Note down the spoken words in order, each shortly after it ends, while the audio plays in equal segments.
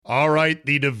All right,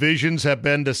 the divisions have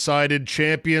been decided,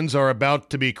 champions are about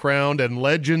to be crowned, and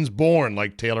legends born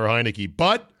like Taylor Heineke.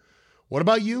 But what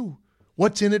about you?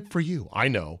 What's in it for you? I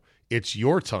know. It's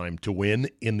your time to win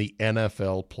in the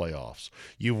NFL playoffs.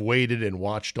 You've waited and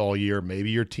watched all year.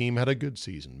 Maybe your team had a good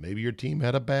season. Maybe your team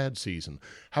had a bad season.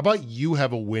 How about you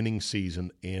have a winning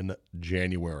season in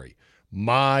January?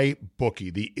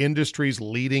 MyBookie, the industry's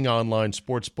leading online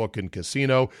sportsbook and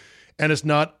casino, and it's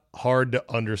not hard to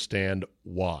understand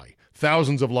why.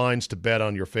 Thousands of lines to bet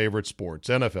on your favorite sports.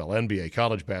 NFL, NBA,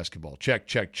 college basketball, check,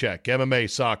 check, check. MMA,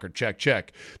 soccer, check,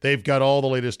 check. They've got all the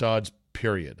latest odds,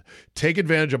 period. Take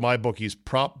advantage of MyBookie's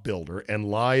prop builder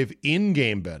and live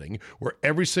in-game betting, where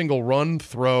every single run,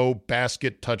 throw,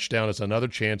 basket, touchdown is another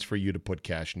chance for you to put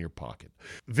cash in your pocket.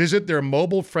 Visit their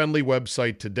mobile-friendly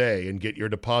website today and get your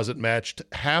deposit matched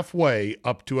halfway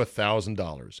up to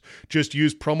 $1,000. Just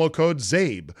use promo code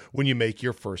ZABE when you make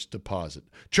your first deposit.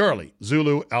 Charlie,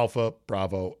 Zulu, Alpha,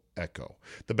 Bravo, Echo.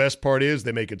 The best part is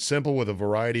they make it simple with a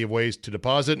variety of ways to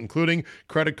deposit, including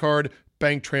credit card,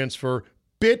 bank transfer,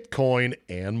 Bitcoin,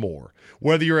 and more.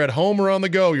 Whether you're at home or on the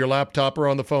go, your laptop or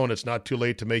on the phone, it's not too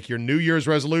late to make your New Year's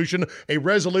resolution a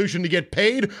resolution to get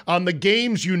paid on the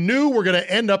games you knew were going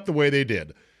to end up the way they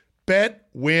did. Bet,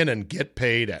 win, and get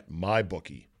paid at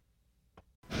MyBookie.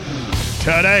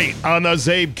 Today on the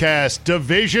Zabecast,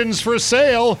 divisions for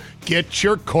sale. Get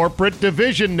your corporate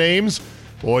division names.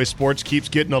 Boy, sports keeps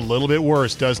getting a little bit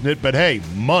worse, doesn't it? But hey,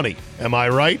 money. Am I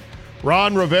right?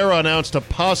 Ron Rivera announced a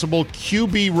possible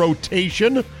QB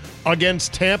rotation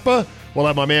against Tampa. We'll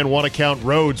have my man One-Account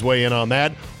Rhodes weigh in on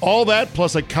that. All that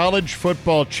plus a college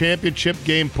football championship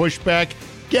game pushback.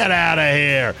 Get out of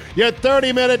here. Your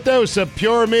 30-minute dose of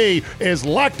pure me is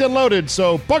locked and loaded,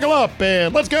 so buckle up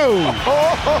and let's go. Here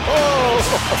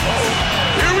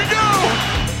we go.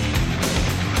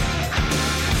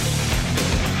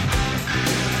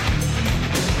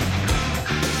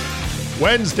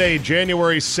 Wednesday,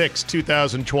 January 6,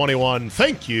 2021.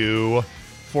 Thank you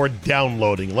for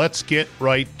downloading. Let's get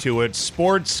right to it.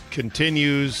 Sports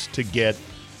continues to get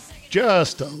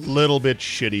just a little bit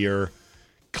shittier,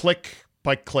 click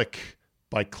by click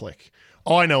by click.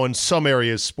 Oh, I know, in some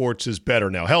areas, sports is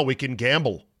better now. Hell, we can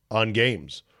gamble on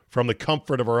games from the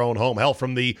comfort of our own home. Hell,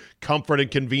 from the comfort and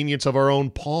convenience of our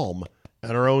own palm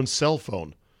and our own cell phone.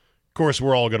 Of course,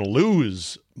 we're all going to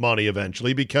lose money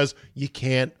eventually because you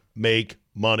can't make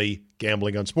money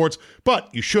gambling on sports, but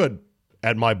you should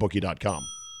at mybookie.com.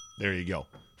 There you go.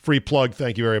 Free plug,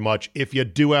 thank you very much. If you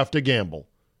do have to gamble,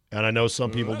 and I know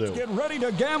some people do. Get ready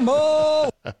to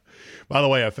gamble. By the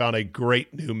way, I found a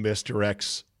great new Mr.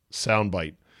 X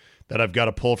soundbite that I've got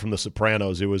to pull from The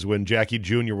Sopranos. It was when Jackie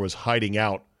Jr. was hiding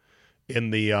out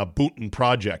in the Boonton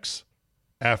projects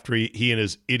after he and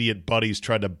his idiot buddies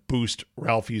tried to boost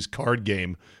Ralphie's card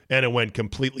game, and it went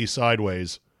completely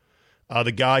sideways.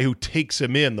 The guy who takes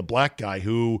him in, the black guy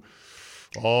who,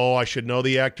 I should know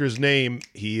the actor's name.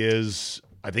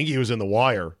 I think he was in The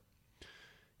Wire.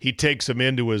 He takes him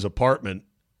into his apartment,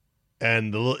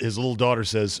 and his little daughter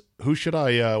says, who should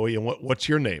what's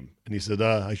your name? And he said,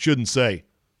 I shouldn't say.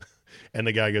 And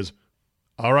the guy goes,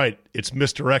 all right, it's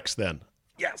Mr. X then.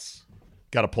 Yes.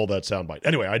 Got to pull that soundbite.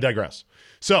 Anyway, I digress.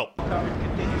 So.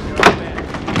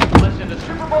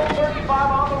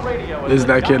 This is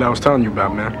that kid I was telling you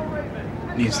about, man.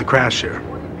 Needs the crash share.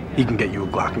 He can get you a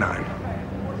Glock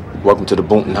 9. Welcome to the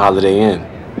Boonton Holiday Inn.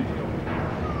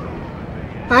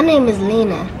 My name is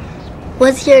Lena.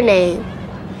 What's your name?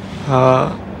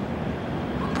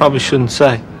 Probably shouldn't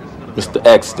say. Mr.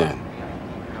 X, then.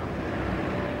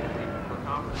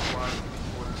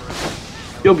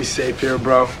 You'll be safe here,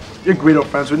 bro. Your Guido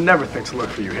friends would never think to look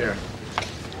for you here.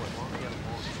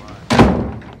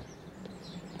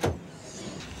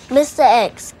 Mr.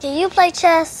 X, can you play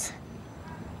chess?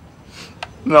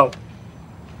 No.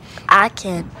 I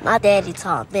can. My daddy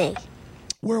taught me.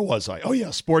 Where was I? Oh, yeah,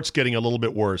 sports getting a little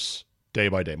bit worse day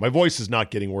by day. My voice is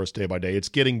not getting worse day by day. It's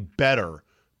getting better,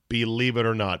 believe it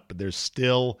or not, but there's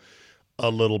still a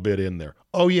little bit in there.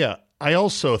 Oh, yeah, I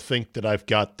also think that I've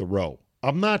got the row.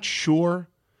 I'm not sure,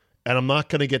 and I'm not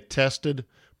going to get tested,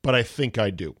 but I think I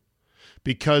do.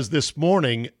 Because this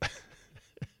morning,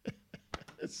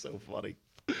 it's so funny.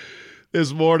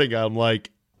 This morning, I'm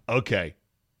like, okay,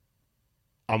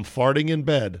 I'm farting in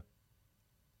bed,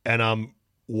 and I'm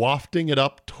wafting it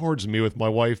up towards me with my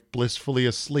wife blissfully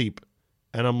asleep.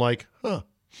 And I'm like,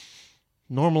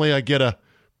 normally I get a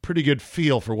pretty good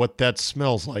feel for what that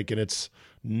smells like, and it's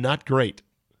not great.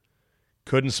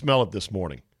 Couldn't smell it this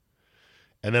morning.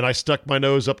 And then I stuck my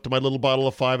nose up to my little bottle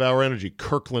of 5-Hour Energy,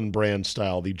 Kirkland brand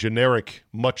style, the generic,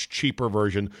 much cheaper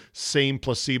version, same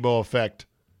placebo effect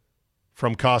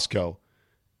from Costco.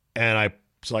 And I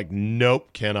was like,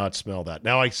 nope, cannot smell that.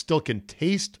 Now I still can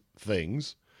taste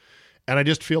things, and I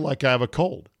just feel like I have a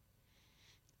cold.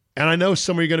 And I know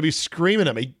some of you are going to be screaming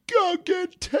at me, go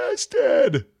get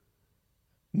tested.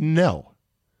 No.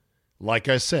 Like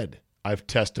I said, I've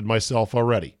tested myself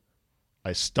already.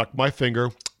 I stuck my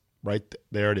finger right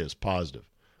there. It is positive.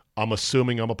 I'm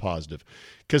assuming I'm a positive.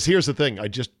 Because here's the thing. I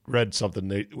just read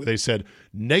something. They said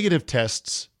negative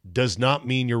tests does not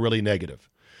mean you're really negative.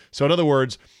 So in other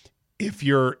words, if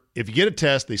you get a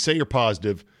test, they say you're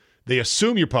positive, they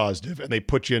assume you're positive, and they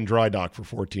put you in dry dock for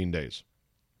 14 days.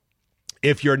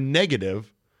 If you're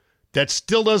negative, that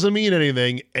still doesn't mean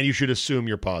anything, and you should assume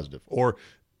you're positive. Or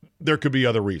there could be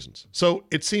other reasons. So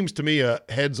it seems to me a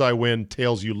heads I win,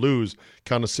 tails you lose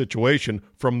kind of situation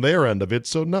from their end of it.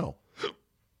 So no.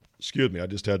 Excuse me, I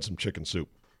just had some chicken soup.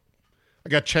 I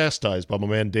got chastised by my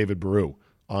man David Baru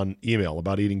on email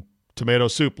about eating tomato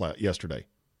soup yesterday.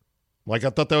 Like, I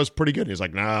thought that was pretty good. He's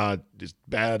like, nah, it's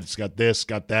bad. It's got this,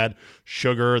 got that.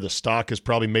 Sugar, the stock is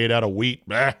probably made out of wheat.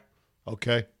 Bah.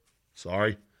 Okay,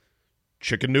 sorry.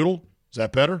 Chicken noodle, is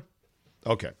that better?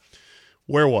 Okay.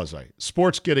 Where was I?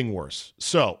 Sports getting worse.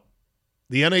 So,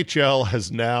 the NHL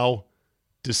has now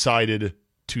decided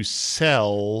to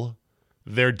sell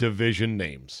their division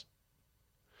names.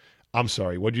 I'm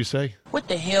sorry, what'd you say? What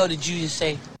the hell did you just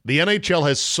say? The NHL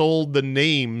has sold the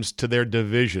names to their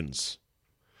divisions.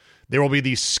 There will be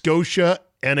the Scotia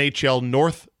NHL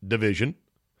North Division,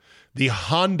 the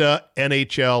Honda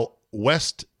NHL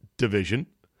West Division,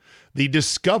 the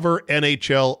Discover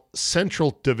NHL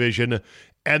Central Division,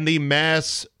 and the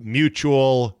Mass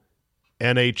Mutual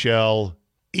NHL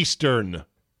Eastern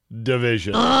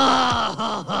Division. You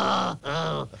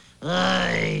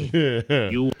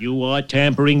are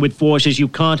tampering with forces you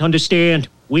can't understand.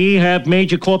 We have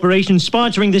major corporations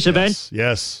sponsoring this event.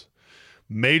 Yes.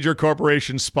 Major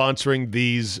corporations sponsoring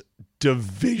these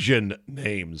division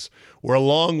names. We're a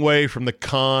long way from the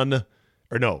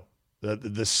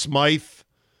Smythe,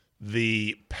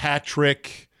 the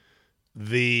Patrick,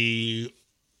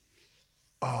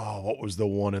 what was the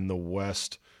one in the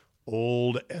West?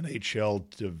 Old NHL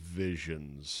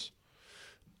divisions.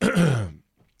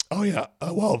 Oh, yeah.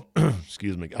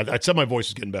 Excuse me. I said my voice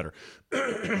is getting better.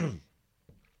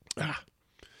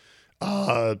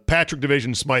 Patrick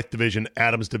Division, Smythe Division,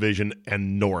 Adams Division,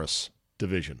 and Norris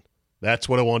Division. That's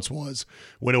what it once was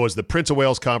when it was the Prince of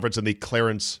Wales Conference and the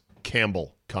Clarence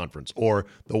Campbell Conference, or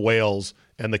the Wales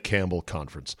and the Campbell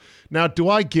Conference. Now, do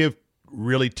I give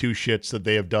really two shits that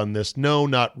they have done this? No,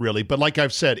 not really. But like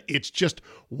I've said, it's just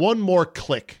one more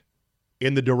click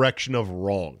in the direction of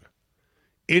wrong,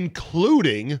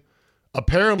 including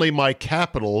apparently my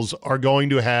Capitals are going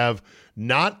to have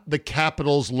not the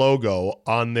Capitals logo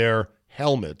on their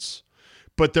helmets,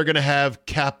 but they're going to have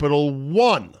Capital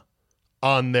One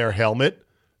on their helmet,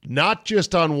 not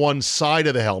just on one side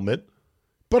of the helmet,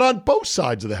 but on both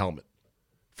sides of the helmet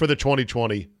for the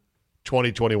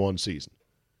 2020-2021 season.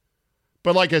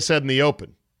 But like I said in the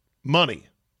open, money.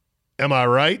 Am I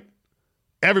right?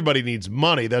 Everybody needs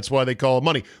money. That's why they call it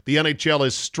money. The NHL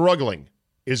is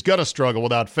going to struggle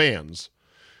without fans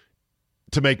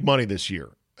to make money this year.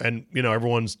 And,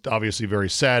 everyone's obviously very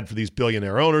sad for these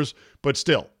billionaire owners, but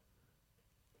still,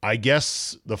 I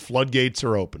guess the floodgates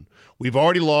are open. We've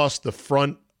already lost the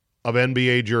front of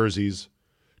NBA jerseys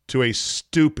to a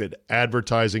stupid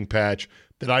advertising patch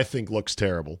that I think looks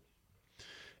terrible.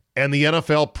 And the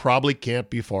NFL probably can't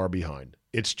be far behind.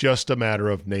 It's just a matter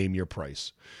of name your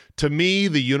price. To me,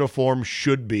 the uniform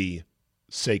should be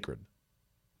sacred.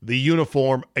 The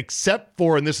uniform, except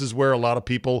for, and this is where a lot of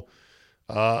people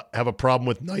have a problem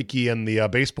with Nike and the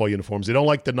baseball uniforms. They don't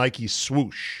like the Nike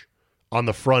swoosh on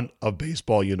the front of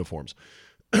baseball uniforms.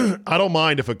 I don't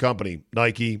mind if a company,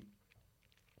 Nike,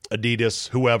 Adidas,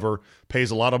 whoever,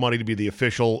 pays a lot of money to be the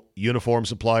official uniform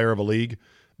supplier of a league.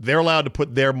 They're allowed to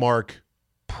put their mark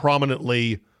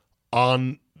prominently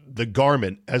on the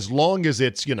garment as long as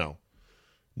it's,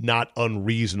 not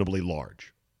unreasonably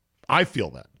large. I feel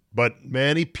that. But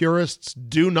many purists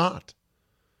do not.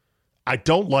 I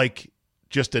don't like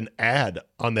just an ad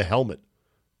on the helmet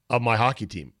of my hockey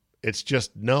team. It's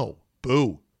just no,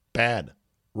 boo, bad,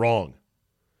 wrong.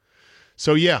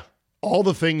 So yeah, all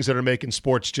the things that are making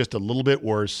sports just a little bit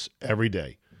worse every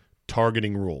day.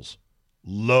 Targeting rules,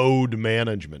 load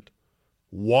management,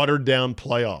 watered down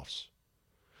playoffs.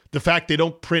 The fact they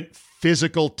don't print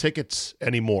physical tickets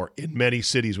anymore in many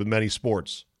cities with many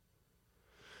sports.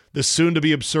 The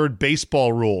soon-to-be absurd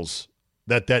baseball rules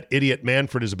that idiot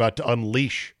Manfred is about to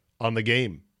unleash on the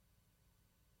game.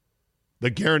 The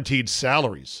guaranteed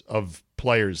salaries of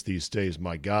players these days,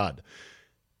 my God.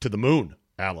 To the moon,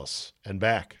 Alice, and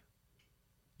back.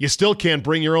 You still can't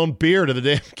bring your own beer to the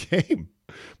damn game.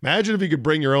 Imagine if you could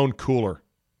bring your own cooler.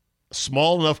 A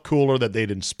small enough cooler that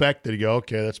they'd inspect that you go,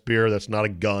 okay, that's beer, that's not a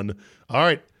gun. All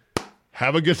right,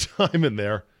 have a good time in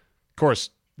there. Of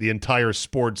course, the entire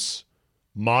sports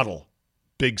model,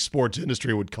 big sports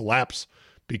industry would collapse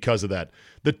because of that.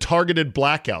 The targeted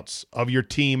blackouts of your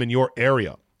team in your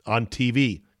area on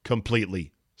TV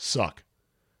completely suck.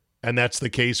 And that's the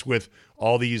case with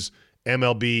all these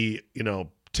MLB,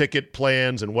 ticket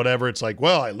plans and whatever. It's like,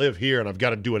 well, I live here and I've got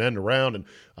to do an end around, and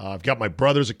I've got my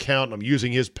brother's account and I'm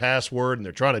using his password and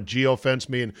they're trying to geofence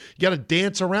me, and you got to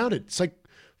dance around it. It's like,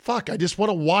 fuck, I just want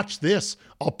to watch this.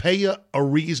 I'll pay you a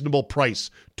reasonable price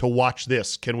to watch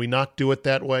this. Can we not do it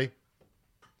that way?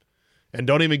 And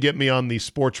don't even get me on the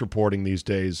sports reporting these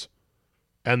days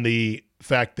and the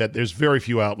fact that there's very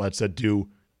few outlets that do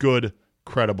good,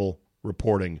 credible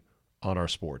reporting on our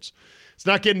sports. It's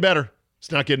not getting better.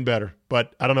 It's not getting better,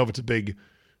 but I don't know if it's a big,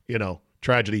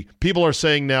 tragedy. People are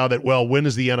saying now that, well, when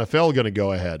is the NFL going to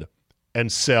go ahead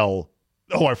and sell,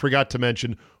 I forgot to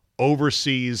mention,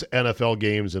 overseas NFL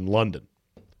games in London.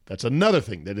 That's another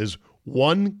thing that is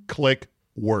one click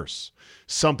worse.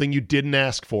 Something you didn't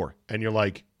ask for, and you're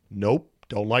like, nope,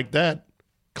 don't like that.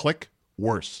 Click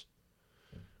worse.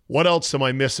 What else am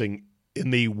I missing in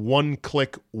the one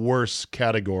click worse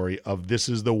category of this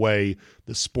is the way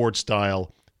the sports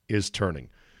style is turning?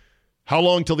 How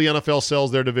long till the NFL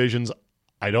sells their divisions?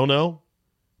 I don't know,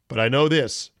 but I know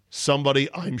this. Somebody,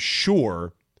 I'm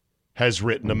sure, has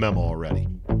written a memo already.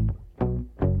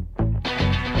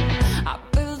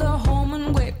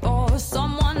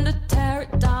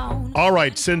 All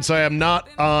right, since I am not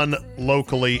on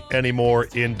locally anymore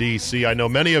in D.C., I know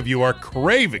many of you are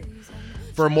craving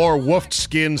for more Woofed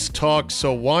Skins talk,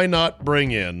 so why not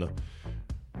bring in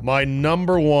my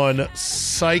number one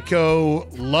psycho,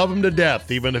 love him to death,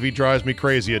 even if he drives me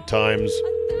crazy at times,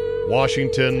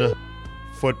 Washington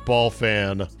football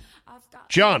fan,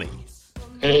 Johnny.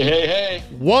 Hey.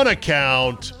 One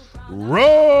account,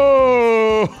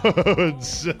 Rhodes.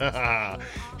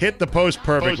 Hit the post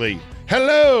perfectly.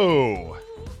 Hello.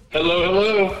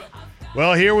 Hello.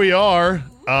 Well, here we are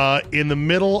in the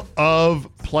middle of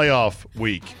playoff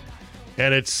week,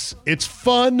 and it's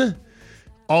fun.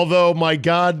 Although, my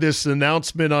God, this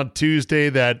announcement on Tuesday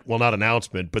not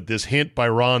announcement, but this hint by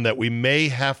Ron that we may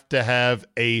have to have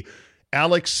a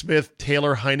Alex Smith,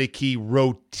 Taylor Heineke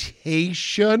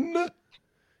rotation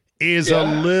is a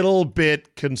little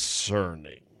bit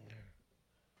concerning.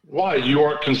 Why? You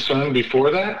weren't concerned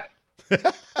before that?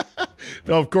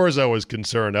 No, of course I was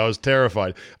concerned. I was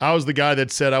terrified. I was the guy that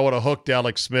said I would have hooked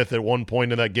Alex Smith at one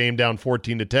point in that game down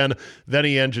 14-10. Then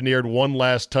he engineered one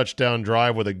last touchdown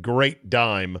drive with a great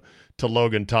dime to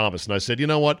Logan Thomas. And I said, you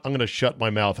know what? I'm going to shut my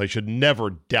mouth. I should never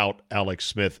doubt Alex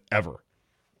Smith ever.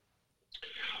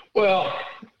 Well,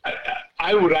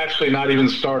 I would actually not even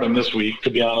start him this week, to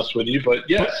be honest with you. But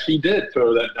yes, he did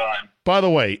throw that dime. By the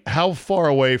way, how far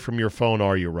away from your phone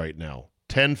are you right now?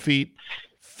 10 feet?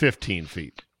 15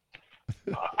 feet?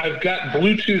 I've got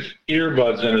Bluetooth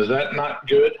earbuds in. Is that not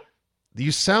good?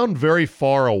 You sound very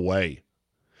far away.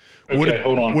 Okay,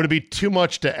 hold on. Would it be too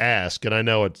much to ask? And I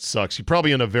know it sucks. You're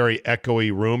probably in a very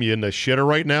echoey room. You in the shitter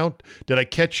right now? Did I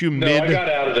catch you mid? No, I got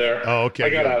out of there. Oh, okay. I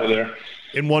got out of there.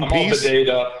 In one piece? All the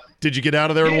data. Did you get out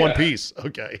of there in one piece?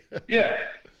 Okay. Yeah.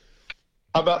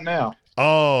 How about now?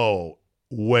 Oh,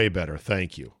 way better.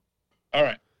 Thank you. All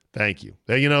right. Thank you.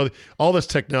 All this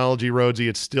technology, Rhodesy,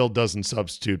 it still doesn't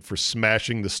substitute for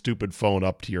smashing the stupid phone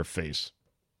up to your face.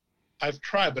 I've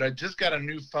tried, but I just got a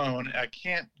new phone. I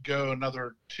can't go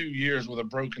another 2 years with a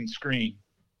broken screen.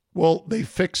 Well, they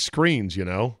fix screens,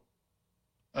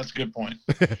 That's a good point.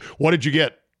 What did you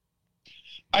get?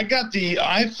 I got the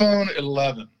iPhone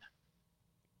 11.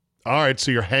 All right, so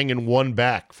you're hanging one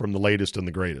back from the latest and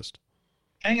the greatest.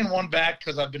 Hanging one back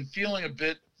because I've been feeling a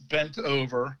bit bent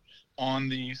over on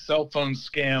the cell phone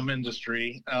scam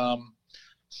industry.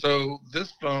 So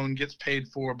this phone gets paid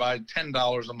for by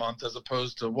 $10 a month as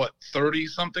opposed to,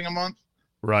 30-something a month?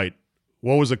 Right.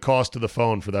 What was the cost of the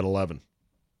phone for that 11?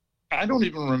 I don't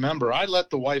even remember. I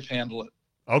let the wife handle it.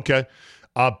 Okay.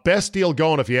 Best deal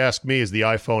going, if you ask me, is the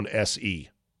iPhone SE.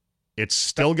 It's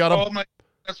still got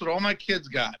that's what all my kids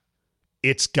got.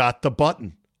 It's got the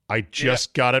button. I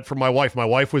just got it from my wife. My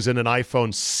wife was in an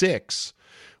iPhone 6,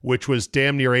 which was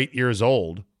damn near 8 years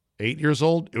old. 8 years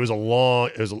old? It was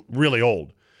really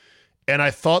old. And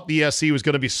I thought the SE was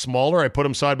going to be smaller. I put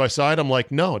them side by side. I'm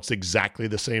like, no, it's exactly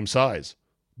the same size.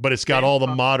 But it's got all the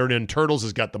modern internals.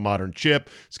 It's got the modern chip.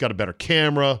 It's got a better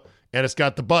camera. And it's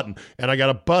got the button. And I got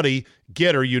a buddy,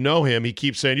 Getter, you know him. He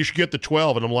keeps saying, you should get the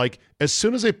 12. And I'm like, as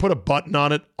soon as they put a button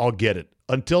on it, I'll get it.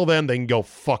 Until then, they can go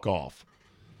fuck off.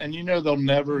 And they'll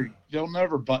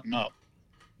never button up.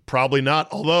 Probably not,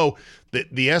 although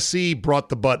the SC brought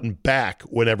the button back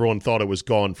when everyone thought it was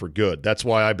gone for good. That's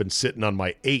why I've been sitting on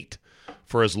my 8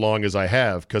 for as long as I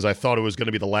have, because I thought it was going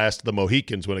to be the last of the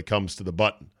Mohicans when it comes to the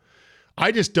button.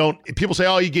 I just don't – people say,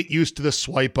 oh, you get used to the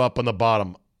swipe up on the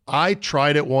bottom. I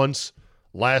tried it once,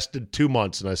 lasted 2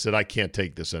 months, and I said, I can't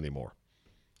take this anymore.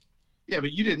 Yeah,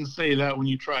 but you didn't say that when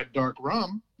you tried dark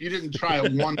rum. You didn't try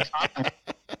it one time.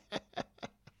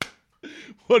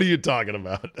 What are you talking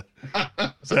about?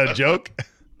 Is that a joke?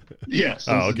 Yes.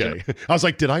 Oh, okay. I was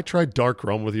like, did I try dark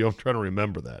rum with you? I'm trying to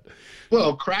remember that.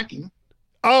 Well, Kraken.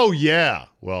 Oh, yeah.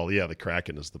 Well, yeah, the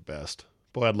Kraken is the best.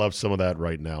 Boy, I'd love some of that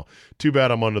right now. Too bad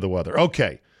I'm under the weather.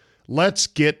 Okay, let's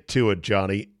get to it,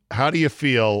 Johnny. How do you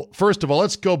feel? First of all,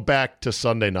 let's go back to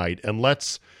Sunday night, and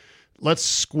let's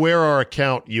square our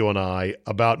account, you and I,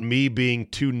 about me being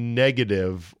too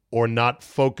negative or not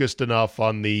focused enough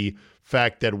on the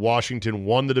fact that Washington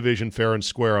won the division fair and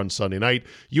square on Sunday night.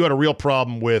 You had a real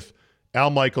problem with Al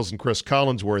Michaels and Chris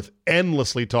Collinsworth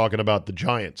endlessly talking about the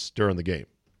Giants during the game.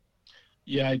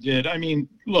 Yeah, I did. I mean,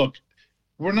 look,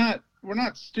 we're not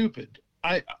stupid.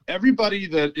 Everybody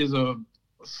that is a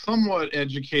somewhat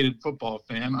educated football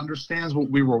fan understands what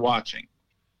we were watching.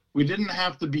 We didn't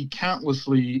have to be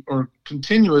countlessly or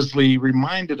continuously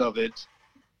reminded of it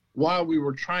while we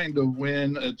were trying to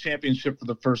win a championship for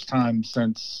the first time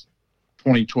since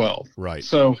 2012. Right.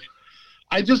 So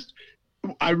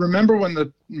I remember when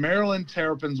the Maryland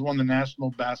Terrapins won the National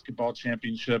Basketball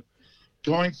Championship,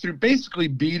 going through basically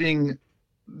beating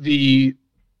the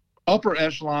upper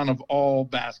echelon of all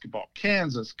basketball.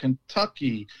 Kansas,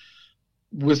 Kentucky,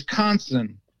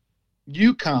 Wisconsin,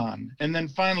 UConn, and then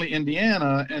finally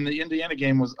Indiana, and the Indiana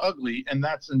game was ugly, and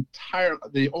that's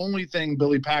the only thing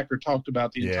Billy Packer talked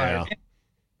about the entire game.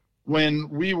 When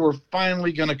we were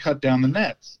finally going to cut down the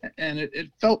nets, and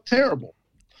it felt terrible.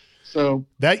 So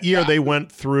that year they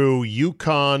went through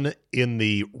UConn in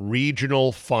the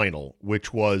regional final,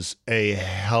 which was a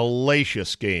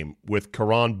hellacious game with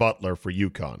Caron Butler for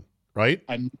UConn, right?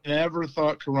 I never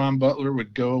thought Caron Butler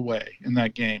would go away in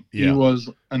that game. Yeah. He was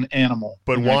an animal.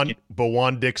 But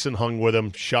Juan Dixon hung with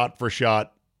him shot for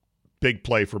shot, big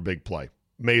play for big play.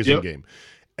 Amazing game.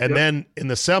 And then in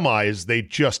the semis, they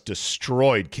just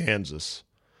destroyed Kansas.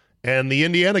 And the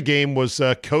Indiana game was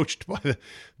coached by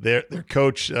their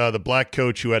coach, the black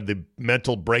coach who had the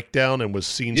mental breakdown and was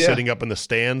seen sitting up in the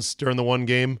stands during the one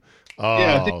game.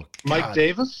 I think Mike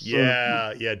Davis?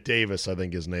 Yeah, Davis, I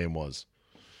think his name was.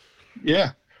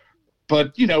 Yeah.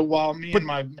 But, while me and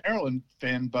my Maryland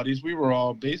fan buddies, we were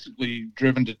all basically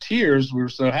driven to tears. We were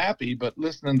so happy. But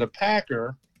listening to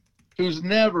Packer, who's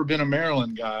never been a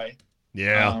Maryland guy,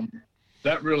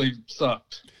 that really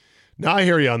sucked. Now, I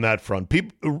hear you on that front.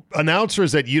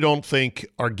 Announcers that you don't think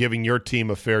are giving your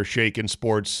team a fair shake in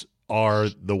sports are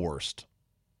the worst.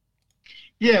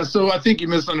 Yeah, so I think you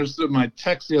misunderstood my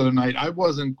text the other night. I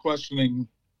wasn't questioning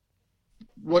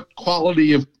what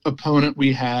quality of opponent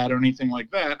we had or anything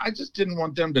like that. I just didn't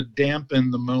want them to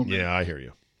dampen the moment. Yeah, I hear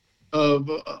you. Of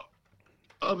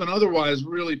an otherwise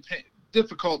really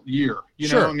difficult year. You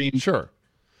know what I mean? Sure.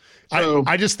 So,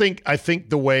 I think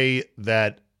the way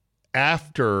that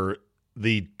after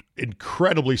the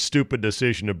incredibly stupid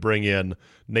decision to bring in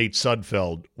Nate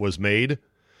Sudfeld was made,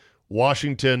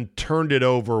 Washington turned it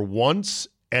over once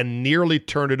and nearly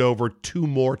turned it over 2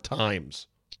 more times.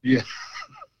 Yeah.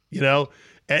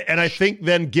 And I think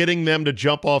then getting them to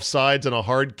jump off sides on a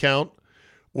hard count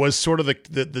was sort of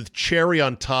the cherry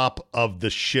on top of the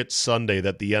shit Sunday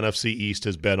that the NFC East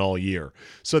has been all year.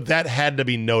 So that had to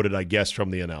be noted, I guess,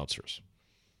 from the announcers.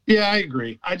 Yeah, I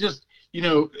agree. I just,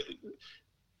 you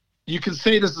can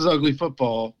say this is ugly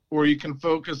football, or you can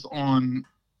focus on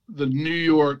the New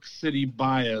York City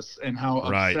bias and how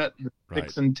upset the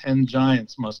 6-10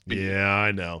 Giants must be. Yeah,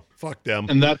 I know. Fuck them.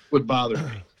 And that's what bothered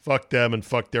me. Fuck them and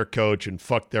fuck their coach and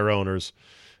fuck their owners.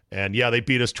 And yeah, they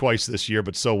beat us twice this year,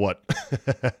 but so what?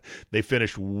 They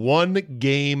finished 1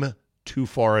 game too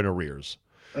far in arrears.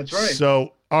 That's right.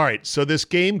 So, all right. So this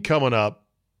game coming up,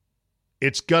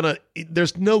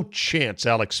 there's no chance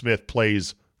Alex Smith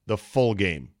plays the full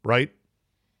game, right?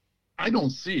 I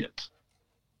don't see it.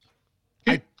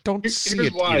 I don't see Here's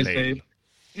it. Why, Dave.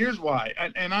 Here's why.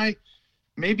 And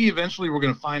maybe eventually we're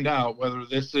going to find out whether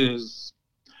this is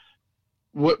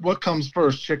what comes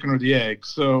first, chicken or the egg.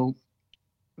 So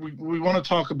we want to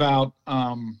talk about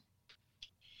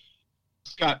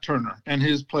Scott Turner and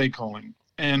his play calling.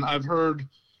 And I've heard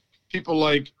people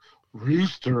like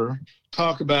Rooster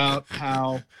talk about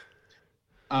how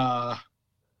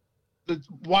the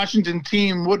Washington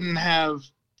team wouldn't have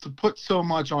to put so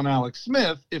much on Alex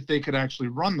Smith if they could actually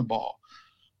run the ball.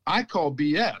 I call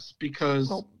BS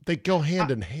because they go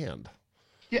hand in hand.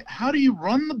 Yeah, how do you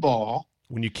run the ball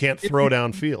when you can't throw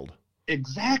downfield?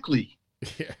 Exactly.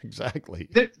 Yeah, exactly.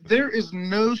 There is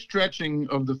no stretching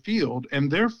of the field,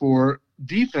 and therefore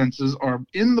defenses are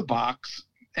in the box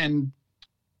and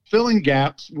filling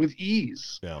gaps with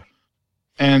ease. Yeah.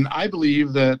 And I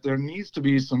believe that there needs to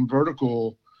be some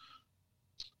vertical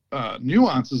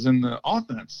nuances in the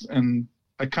offense. And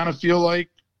I kind of feel like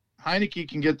Heineke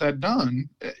can get that done,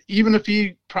 even if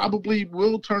he probably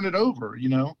will turn it over, you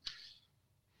know?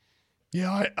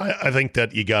 Yeah, I think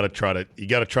that you got to try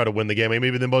to win the game. I mean,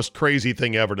 maybe the most crazy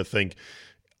thing ever to think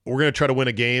we're going to try to win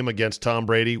a game against Tom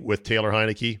Brady with Taylor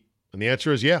Heineke. And the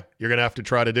answer is, yeah, you're going to have to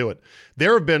try to do it.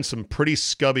 There have been some pretty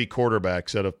scubby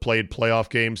quarterbacks that have played playoff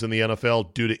games in the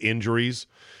NFL due to injuries.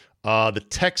 The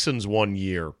Texans one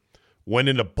year went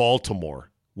into Baltimore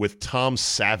with Tom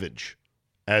Savage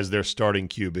as their starting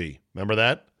QB. Remember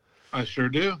that? I sure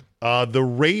do. The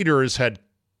Raiders had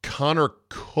Connor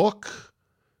Cook.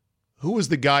 Who was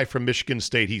the guy from Michigan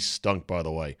State? He stunk, by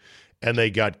the way. And they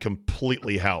got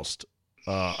completely housed,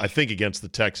 I think, against the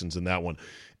Texans in that one.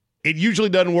 It usually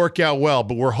doesn't work out well,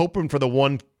 but we're hoping for the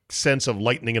one sense of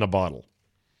lightning in a bottle.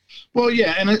 Well,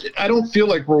 yeah, and I don't feel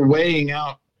like we're weighing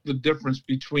out the difference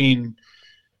between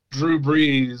Drew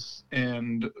Brees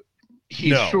and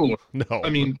Heath Schuler. No.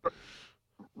 I mean,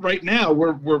 right now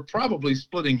we're probably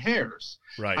splitting hairs.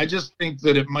 Right. I just think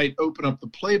that it might open up the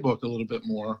playbook a little bit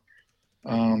more.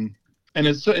 And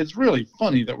it's really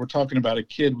funny that we're talking about a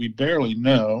kid we barely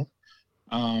know,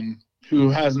 who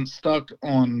hasn't stuck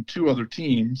on two other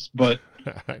teams, but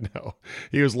I know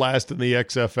he was last in the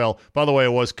XFL. By the way,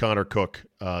 it was Connor Cook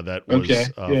that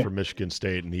was from Michigan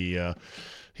State, and he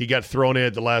got thrown in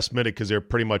at the last minute because they're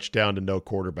pretty much down to no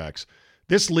quarterbacks.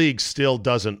 This league still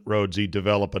doesn't, Rhodesy,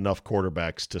 develop enough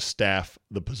quarterbacks to staff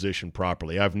the position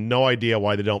properly. I have no idea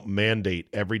why they don't mandate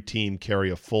every team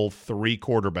carry a full 3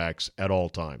 quarterbacks at all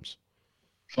times.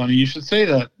 Funny you should say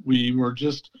that.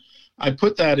 I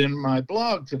put that in my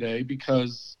blog today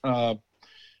because I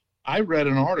read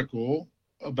an article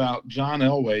about John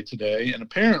Elway today, and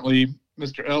apparently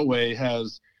Mr. Elway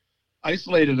has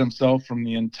isolated himself from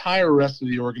the entire rest of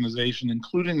the organization,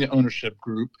 including the ownership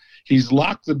group. He's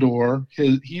locked the door.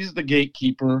 He's the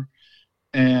gatekeeper,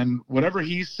 and whatever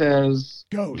he says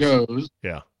goes.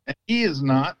 Yeah. And he is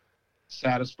not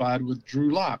satisfied with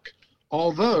Drew Lock,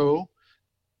 although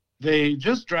they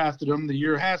just drafted him the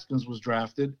year Haskins was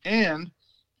drafted, and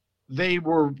they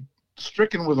were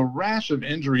stricken with a rash of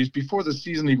injuries before the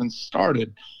season even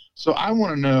started. So I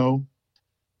want to know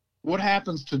what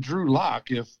happens to Drew Lock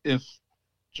if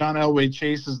John Elway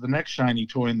chases the next shiny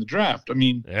toy in the draft. I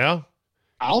mean, yeah,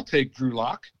 I'll take Drew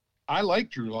Lock. I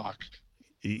like Drew Lock.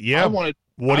 Yeah. What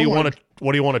do you want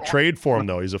to trade for him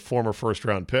though? He's a former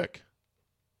first-round pick.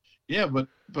 Yeah, but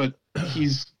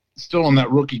he's still on that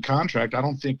rookie contract. I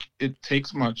don't think it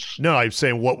takes much. No, I'm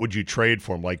saying what would you trade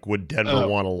for him? Like, would Denver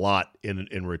want a lot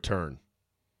in return?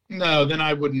 No, then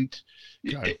I wouldn't.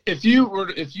 Okay. If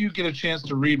you get a chance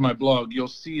to read my blog, you'll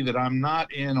see that I'm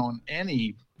not in on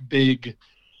any big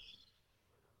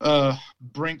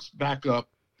Brinks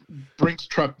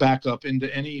truck backup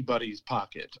into anybody's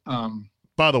pocket.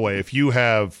 By the way, if you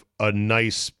have a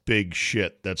nice big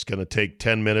shit that's going to take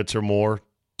 10 minutes or more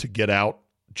to get out,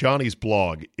 Johnny's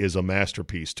blog is a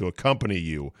masterpiece to accompany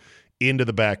you into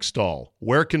the back stall.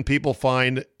 Where can people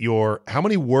find how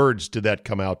many words did that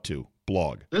come out to,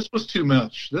 blog? This was too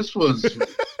much. This was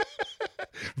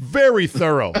very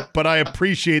thorough, but I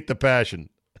appreciate the passion.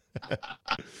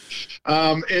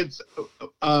 It's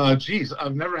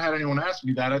I've never had anyone ask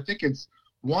me that. I think it's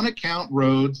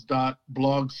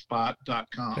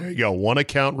oneaccountroads.blogspot.com. There you go.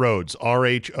 Oneaccountroads,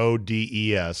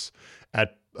 RHODES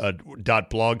at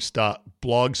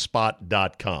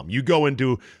blogspot.com. You go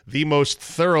into the most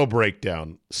thorough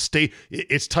breakdown.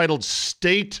 It's titled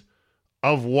State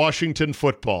of Washington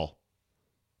Football.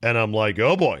 And I'm like,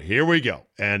 oh boy, here we go.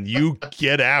 And you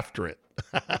get after it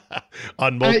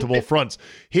on multiple fronts.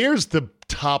 Here's the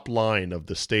top line of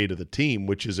the state of the team,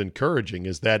 which is encouraging,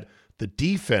 is that the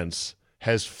defense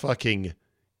has fucking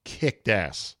kicked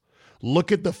ass. Look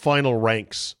at the final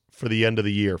ranks for the end of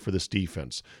the year for this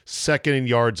defense. 2nd in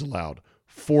yards allowed,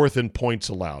 4th in points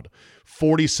allowed,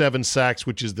 47 sacks,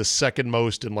 which is the second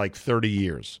most in like 30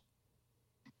 years.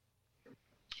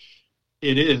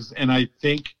 It is, and I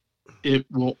think it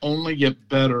will only get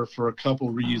better for a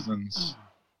couple reasons.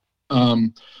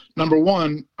 Number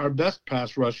one, our best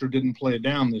pass rusher didn't play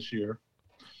down this year,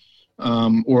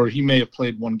 or he may have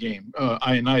played one game.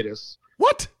 Ioannidis.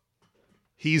 What?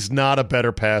 He's not a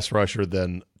better pass rusher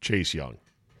than Chase Young.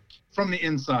 from the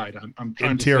inside. I'm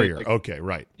trying interior. to say, Okay,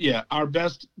 right. Yeah, our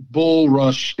best bull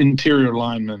rush interior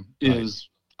lineman is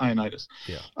Ioannidis.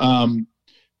 Yeah.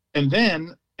 And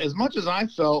then, as much as I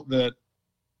felt that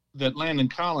Landon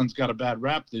Collins got a bad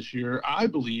rap this year, I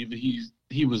believe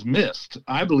he was missed.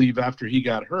 I believe after he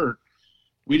got hurt,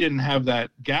 we didn't have that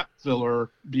gap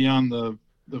filler beyond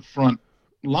the front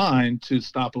line to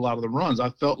stop a lot of the runs. I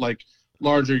felt like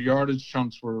larger yardage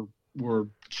chunks were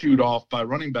chewed off by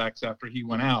running backs after he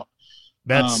went out.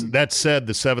 That said,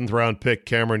 the 7th-round pick,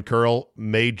 Cameron Curl,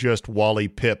 may just Wally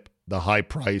Pipp the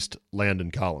high-priced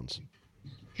Landon Collins.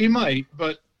 He might,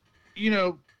 but,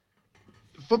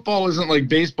 football isn't like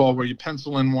baseball where you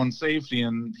pencil in one safety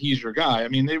and he's your guy. I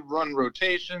mean, they run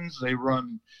rotations.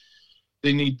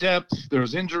 They need depth.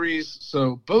 There's injuries.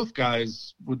 So both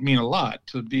guys would mean a lot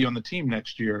to be on the team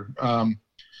next year.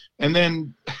 And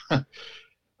then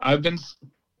I've been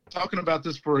talking about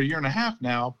this for a year and a half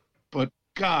now, but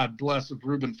God bless if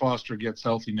Reuben Foster gets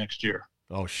healthy next year.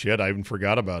 Oh, shit. I even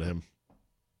forgot about him.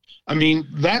 I mean,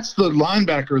 that's the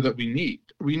linebacker that we need.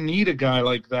 We need a guy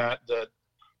like that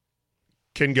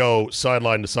can go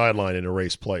sideline to sideline and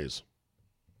erase plays.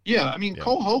 Yeah, I mean,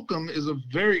 Cole Holcomb is a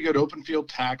very good open field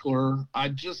tackler.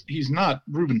 He's not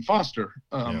Reuben Foster.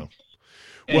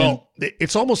 Well,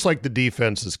 it's almost like the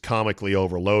defense is comically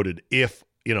overloaded if,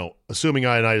 assuming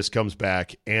Ioannidis comes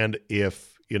back and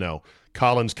if,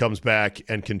 Collins comes back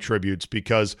and contributes,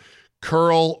 because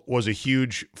Curl was a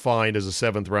huge find as a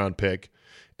 7th-round pick,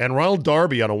 and Ronald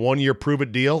Darby on a 1-year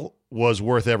prove-it deal was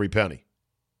worth every penny.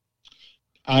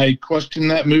 I questioned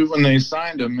that move when they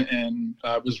signed him, and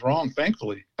I was wrong,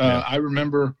 thankfully. I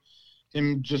remember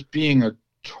him just being a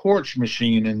torch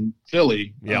machine in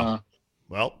Philly. Yeah.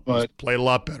 But played a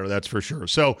lot better, that's for sure.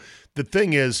 So the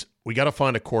thing is, we got to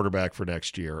find a quarterback for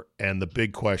next year, and the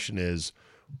big question is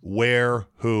where,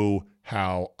 who,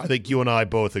 how. I think you and I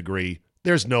both agree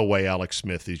there's no way Alex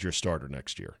Smith is your starter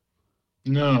next year.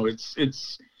 No,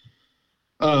 it's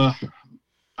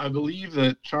I believe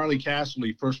that Charlie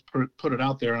Casserly first put it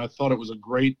out there, and I thought it was a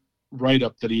great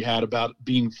write-up that he had about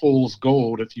being fool's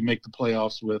gold if you make the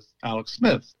playoffs with Alex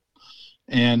Smith.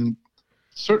 And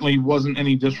certainly wasn't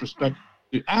any disrespect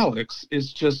to Alex.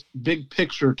 It's just big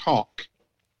picture talk.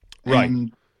 Right.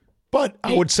 But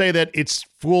I would say that it's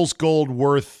fool's gold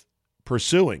worth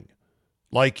pursuing.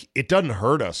 Like, it doesn't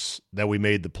hurt us that we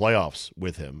made the playoffs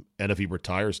with him, and if he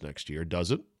retires next year,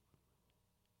 does it?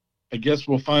 I guess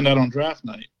we'll find out on draft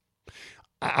night.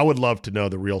 I would love to know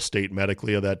the real state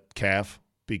medically of that calf,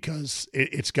 because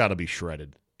it's got to be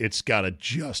shredded. It's got to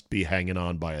just be hanging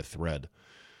on by a thread.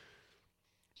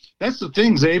 That's the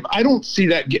thing, Zabe. I don't see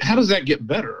that. How does that get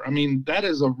better? I mean, that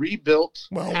is a rebuilt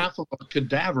half of a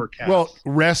cadaver calf. Well,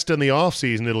 rest in the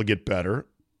offseason, it'll get better.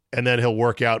 And then he'll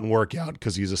work out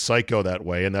because he's a psycho that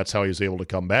way, and that's how he was able to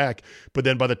come back. But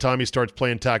then by the time he starts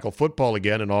playing tackle football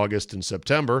again in August and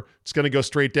September, it's going to go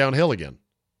straight downhill again.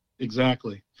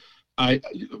 Exactly.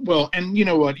 And you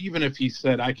know what? Even if he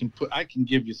said, I can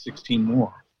give you 16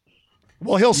 more.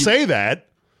 Well, he'll say that,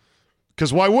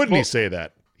 because why wouldn't he say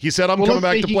that? He said, I'm coming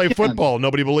back to play football.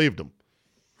 Nobody believed him.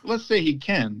 Let's say he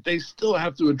can. They still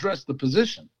have to address the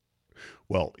position.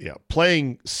 Well, yeah.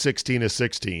 Playing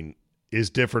 16-16 is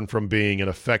different from being an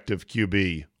effective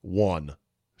QB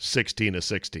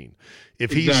 16-16.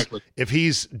 If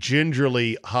he's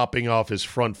gingerly hopping off his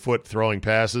front foot throwing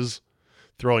passes,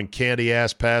 throwing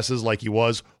candy-ass passes like he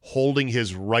was, holding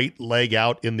his right leg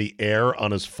out in the air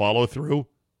on his follow-through,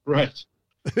 right?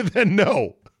 Then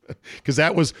no.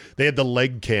 Because they had the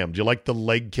leg cam. Do you like the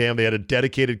leg cam? They had a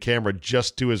dedicated camera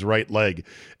just to his right leg,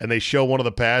 and they show one of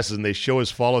the passes, and they show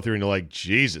his follow-through, and you're like,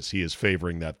 Jesus, he is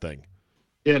favoring that thing.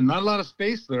 Yeah, not a lot of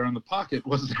space there in the pocket,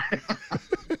 was there?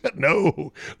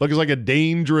 No. Looks like a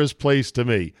dangerous place to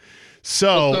me.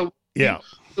 So yeah.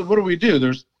 So what do?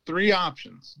 There's 3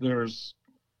 options. There's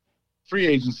free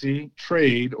agency,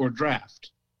 trade, or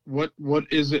draft. What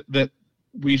is it that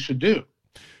we should do?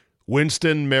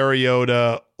 Winston,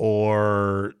 Mariota,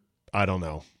 or I don't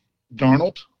know.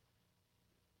 Darnold?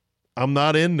 I'm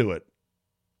not into it.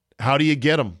 How do you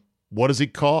get him? What does he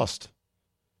cost?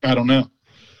 I don't know.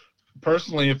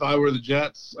 Personally, if I were the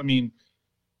Jets, I mean,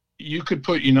 you could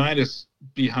put Unitas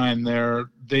behind there.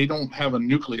 They don't have a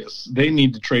nucleus. They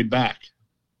need to trade back.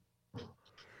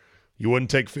 You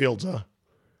wouldn't take Fields, huh?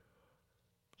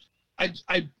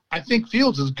 I think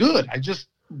Fields is good.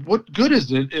 What good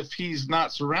is it if he's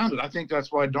not surrounded? I think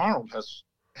that's why Darnold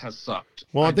has sucked.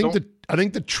 Well, I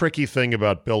think the tricky thing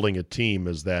about building a team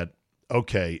is that,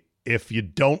 okay, if you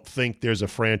don't think there's a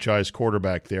franchise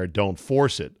quarterback there, don't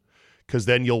force it, because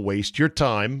then you'll waste your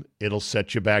time. It'll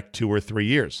set you back 2 or 3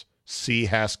 years. See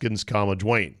Haskins,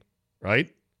 Dwayne,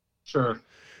 right? Sure.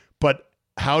 But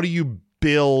how do you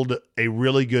build a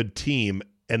really good team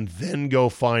and then go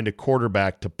find a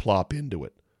quarterback to plop into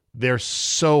it? They're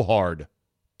so hard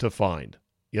to find,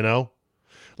 you know?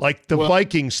 Like the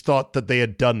Vikings thought that they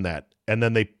had done that, and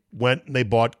then they went and they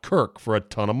bought Kirk for a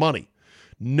ton of money,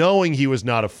 knowing he was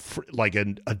not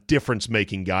a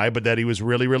difference-making guy, but that he was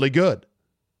really, really good.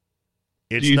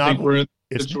 Do you think we're in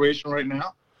a situation right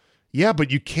now? Yeah,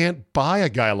 but you can't buy a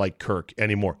guy like Kirk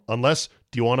anymore unless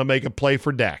do you want to make a play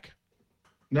for Dak?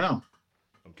 No.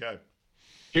 Okay.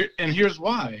 Here's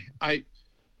why.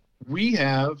 We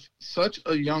have such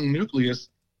a young nucleus,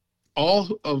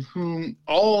 all of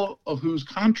whose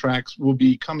contracts will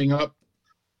be coming up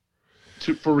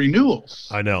for renewals.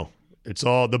 I know. It's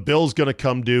all the bill's going to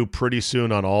come due pretty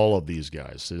soon on all of these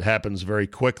guys. It happens very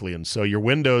quickly, and so your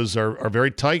windows are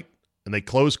very tight and they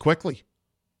close quickly.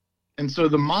 And so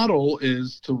the model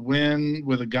is to win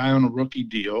with a guy on a rookie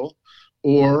deal,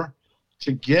 or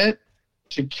to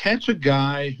catch a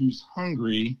guy who's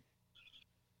hungry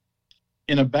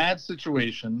in a bad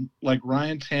situation like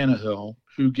Ryan Tannehill,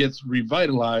 who gets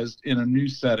revitalized in a new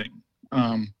setting.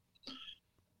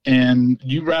 And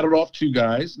you rattled off two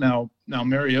guys. Now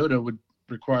Mariota would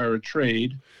require a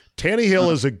trade.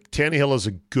 Tannehill is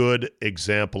a good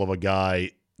example of a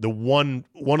guy. One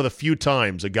of the few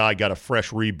times a guy got a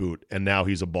fresh reboot and now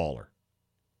he's a baller.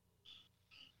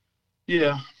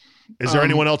 Yeah. Is there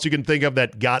anyone else you can think of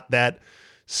that got that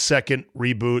second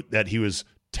reboot, that he was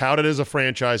touted as a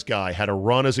franchise guy, had a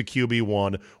run as a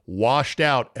QB1, washed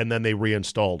out, and then they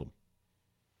reinstalled him?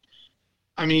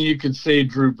 I mean, you could say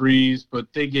Drew Brees, but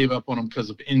they gave up on him because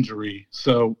of injury.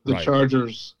 So the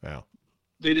Chargers,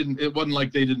 it wasn't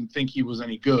like they didn't think he was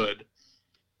any good.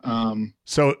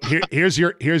 So here's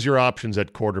your options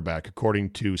at quarterback, according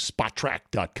to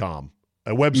Spottrack.com,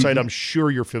 a website I'm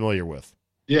sure you're familiar with.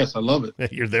 Yes, I love it.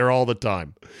 You're there all the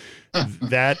time.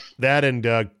 that and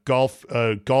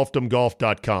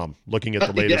golfdomgolf.com, looking at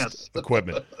the latest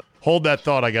equipment. Hold that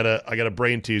thought. I got a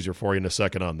brain teaser for you in a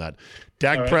second on that.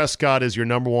 Dak Prescott is your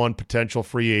number one potential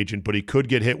free agent, but he could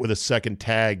get hit with a second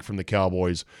tag from the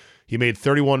Cowboys. He made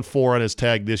 $31.4 on his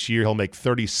tag this year. He'll make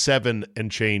 $37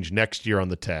 and change next year on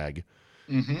the tag.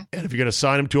 Mm-hmm. And if you're going to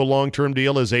sign him to a long-term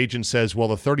deal, his agent says, well,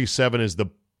 the $37 is the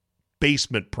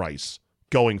basement price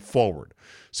going forward.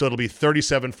 So it'll be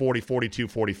 $37, $40,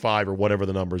 $42, $45, or whatever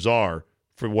the numbers are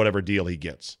for whatever deal he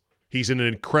gets. He's in an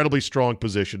incredibly strong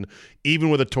position, even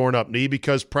with a torn-up knee,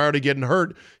 because prior to getting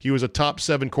hurt, he was a top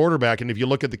 7 quarterback. And if you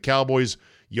look at the Cowboys'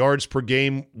 yards per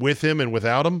game with him and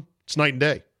without him, it's night and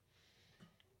day.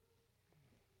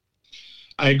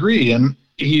 I agree, and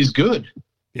he's good.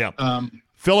 Yeah.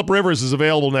 Phillip Rivers is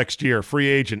available next year, free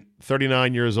agent,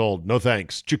 39 years old. No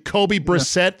thanks. Jacoby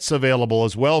Brissett's available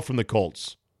as well from the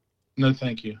Colts. No,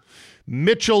 thank you.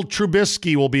 Mitchell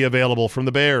Trubisky will be available from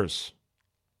the Bears.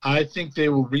 I think they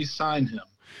will re-sign him.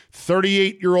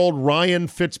 38-year-old Ryan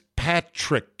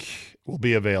Fitzpatrick will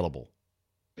be available.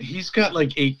 He's got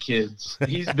like 8 kids.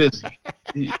 He's busy.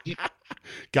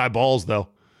 Guy balls, though.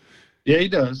 Yeah, he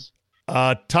does.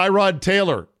 Tyrod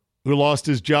Taylor, who lost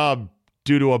his job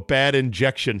due to a bad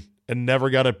injection and never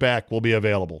got it back, will be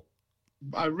available.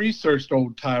 I researched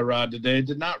old Tyrod today.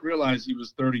 Did not realize he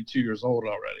was 32 years old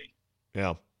already.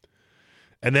 Yeah.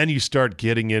 And then you start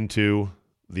getting into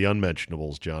the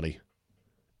unmentionables, Johnny.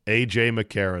 A.J.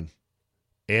 McCarron,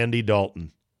 Andy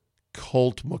Dalton,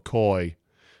 Colt McCoy,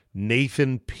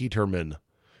 Nathan Peterman,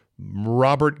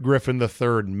 Robert Griffin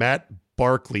III, Matt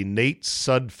Barkley, Nate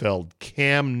Sudfeld,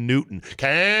 Cam Newton,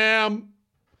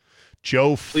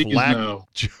 Joe Flacco.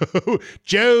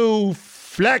 Joe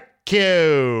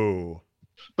Flacco.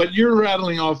 But you're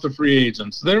rattling off the free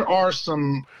agents. There are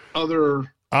some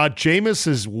other. Jameis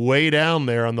is way down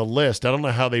there on the list. I don't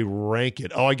know how they rank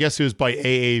it. Oh, I guess it was by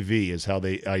AAV is how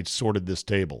I sorted this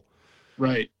table.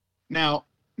 Right. Now,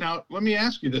 let me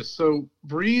ask you this. So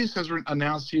Breeze has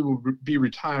announced he will be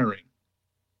retiring.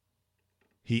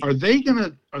 Are they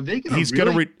gonna? He's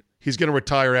gonna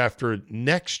retire after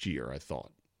next year, I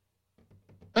thought.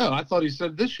 Oh, I thought he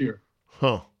said this year.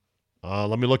 Huh.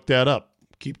 Let me look that up.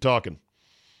 Keep talking.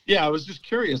 Yeah, I was just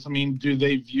curious. I mean, do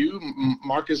they view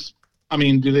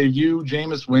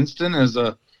Jameis Winston as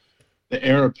the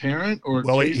heir apparent, or?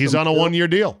 Well, he's on a 1-year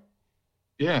deal.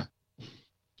 Yeah.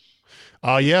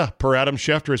 Yeah. Per Adam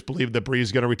Schefter, it's believed that Breeze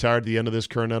is going to retire at the end of this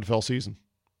current NFL season.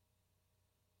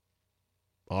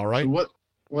 All right. So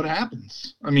what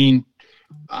happens? I mean,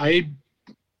 I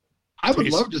would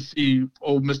love to see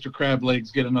old Mr. Crab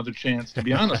Legs get another chance, to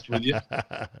be honest with you.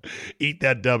 Eat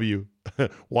that W.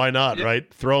 Why not,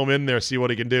 right? Throw him in there, see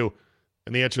what he can do.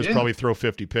 And the answer is probably throw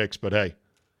 50 picks, but hey.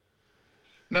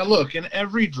 Now, look, in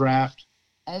every draft,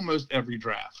 almost every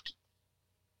draft.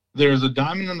 There's a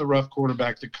diamond in the rough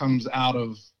quarterback that comes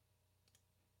outside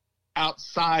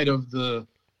of the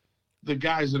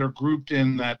guys that are grouped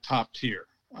in that top tier.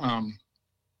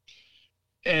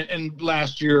 And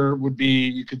last year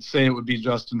you could say it would be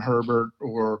Justin Herbert,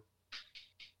 or,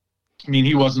 I mean,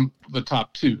 he wasn't the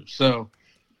top two. So,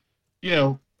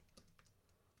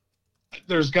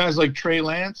 there's guys like Trey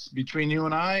Lance. Between you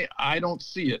and I don't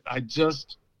see it.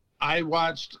 I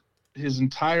watched his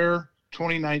entire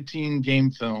 2019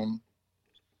 game film.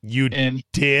 You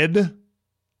did?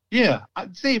 Yeah.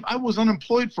 Dave, I was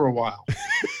unemployed for a while.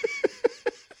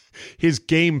 His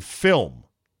game film.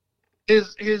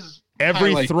 His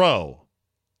every highlight. throw.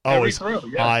 Oh, every his throw,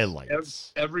 yes.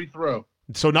 highlights. Every throw.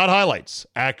 So not highlights,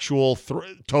 actual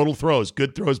total throws,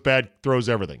 good throws, bad throws,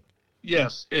 everything.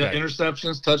 Yes, okay.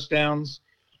 Interceptions, touchdowns.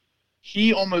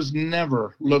 He almost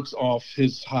never looks off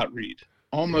his hot read.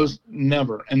 Almost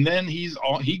never. And then he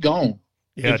gone.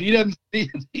 Yeah. If he doesn't see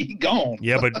it, he gone.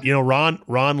 Yeah, but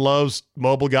Ron loves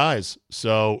mobile guys.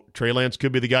 So Trey Lance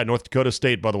could be the guy. North Dakota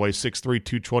State, by the way, 6'3",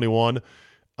 221,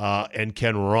 and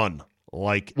can run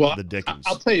like the Dickens.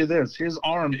 I'll tell you this: his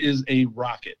arm is a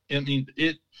rocket. I mean,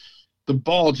 the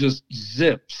ball just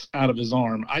zips out of his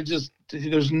arm.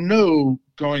 There's no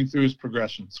going through his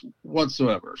progressions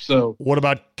whatsoever. So what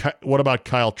about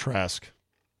Kyle Trask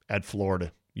at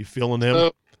Florida? You feeling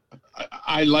him?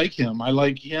 I like him. I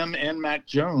like him and Mac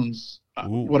Jones.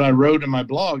 What I wrote in my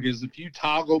blog is if you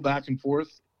toggle back and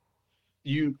forth,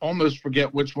 you almost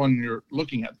forget which one you're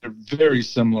looking at. They're very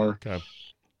similar. Okay.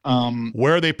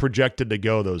 Where are they projected to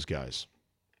go, those guys?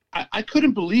 I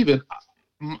couldn't believe it.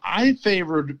 I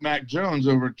favored Mac Jones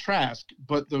over Trask,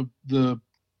 but the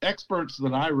experts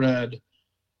that I read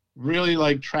really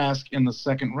liked Trask in the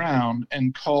second round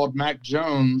and called Mac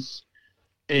Jones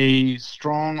a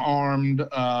strong-armed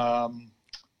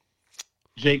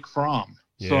Jake Fromm.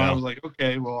 Yeah. So I was like,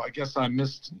 okay, well, I guess I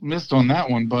missed on that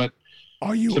one. But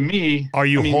are you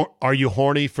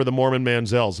horny for the Mormon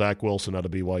Manziel, Zach Wilson out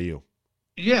of BYU?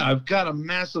 Yeah, I've got a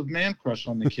massive man crush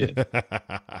on the kid.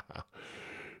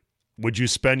 Would you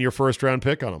spend your first-round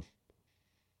pick on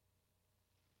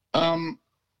him?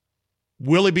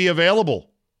 Will he be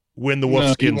available when the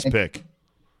Wolfskins pick?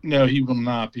 No, he will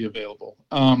not be available.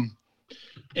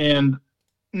 And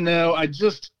no,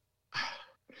 if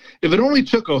it only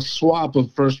took a swap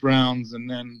of first rounds and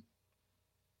then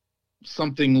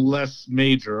something less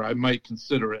major, I might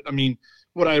consider it. I mean,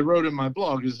 what I wrote in my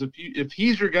blog is if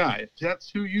he's your guy, if that's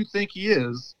who you think he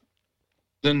is,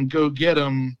 then go get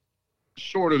him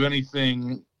short of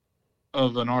anything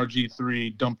of an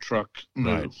RG3 dump truck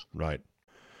move. Right.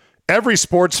 Every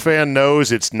sports fan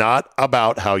knows it's not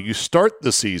about how you start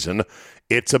the season,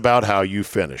 it's about how you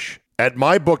finish. At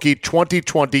MyBookie,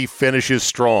 2020 finishes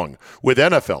strong with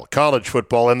NFL, college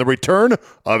football, and the return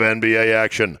of NBA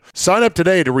action. Sign up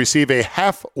today to receive a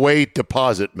halfway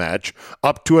deposit match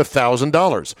up to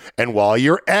 $1,000. And while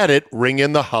you're at it, ring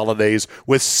in the holidays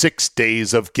with 6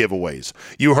 days of giveaways.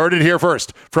 You heard it here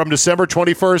first. From December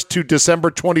 21st to December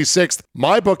 26th,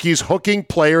 MyBookie's hooking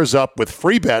players up with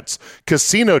free bets,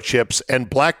 casino chips,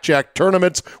 and blackjack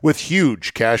tournaments with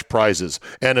huge cash prizes.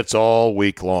 And it's all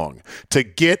week long. To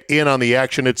get in on the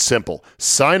action, it's simple.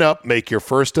 Sign up, make your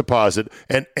first deposit,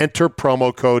 and enter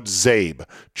promo code ZABE,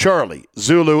 Charlie,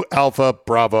 Zulu, Alpha,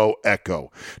 Bravo,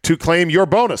 Echo, to claim your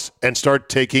bonus and start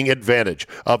taking advantage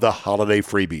of the holiday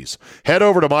freebies. Head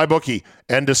over to MyBookie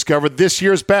and discover this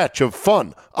year's batch of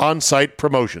fun on-site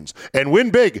promotions and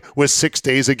win big with 6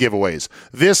 days of giveaways.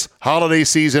 This holiday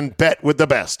season, bet with the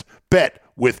best. Bet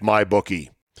with MyBookie.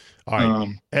 All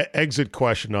right, exit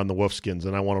question on the Wolfskins,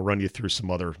 and I want to run you through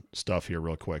some other stuff here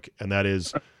real quick, and that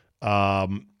is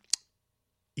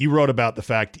you wrote about the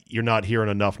fact you're not hearing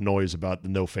enough noise about the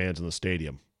no fans in the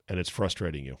stadium, and it's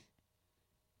frustrating you.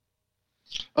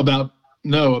 About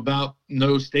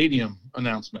no stadium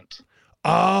announcement.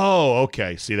 Oh,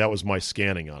 okay. See, that was my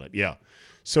scanning on it. Yeah.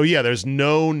 So, yeah, there's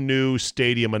no new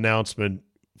stadium announcement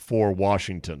for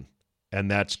Washington, and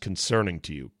that's concerning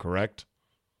to you, correct?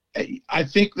 I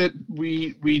think that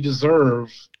we deserve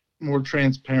more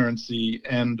transparency,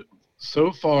 and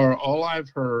so far all I've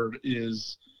heard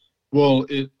is, well,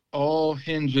 it all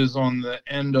hinges on the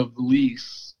end of the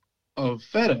lease of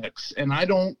FedEx, and I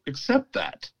don't accept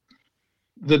that.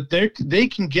 That they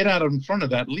can get out in front of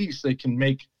that lease. They can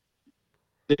make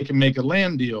a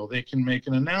land deal. They can make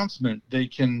an announcement. They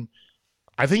can.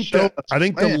 I think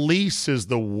the lease is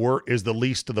the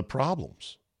least of the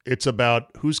problems. It's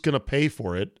about who's going to pay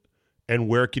for it and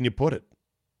where can you put it.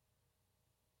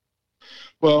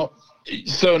 Well,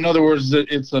 So, in other words,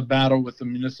 it's a battle with the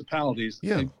municipalities.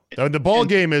 Yeah. The ball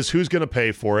game is who's going to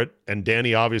pay for it, and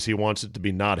Danny obviously wants it to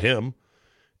be not him.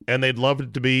 And they'd love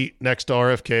it to be next to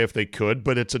RFK if they could,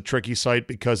 but it's a tricky site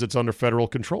because it's under federal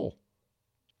control.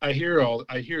 I hear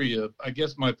you. I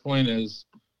guess my point is,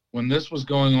 when this was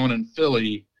going on in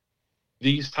Philly,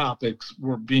 these topics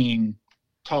were being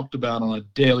talked about on a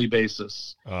daily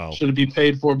basis. Oh. Should it be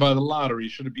paid for by the lottery?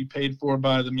 Should it be paid for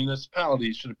by the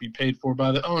municipality? Should it be paid for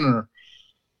by the owner?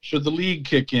 Should the league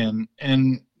kick in?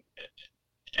 And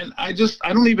I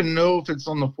don't even know if it's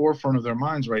on the forefront of their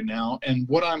minds right now. And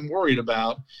what I'm worried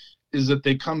about is that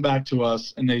they come back to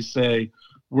us and they say,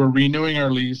 we're renewing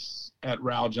our lease at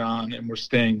Raljon and we're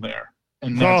staying there.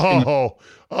 And that's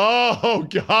oh,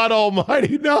 God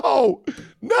almighty. No.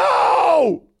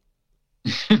 No.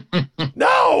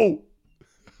 No.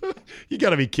 You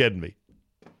got to be kidding me.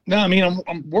 No, I mean,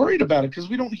 I'm worried about it because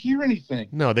we don't hear anything.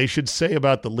 No, they should say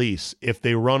about the lease. If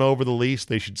they run over the lease,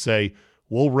 they should say,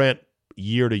 we'll rent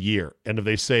year to year. And if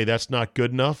they say that's not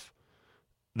good enough,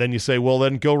 then you say, well,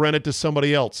 then go rent it to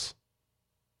somebody else.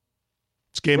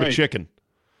 It's game of chicken.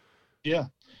 Yeah.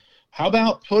 How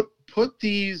about put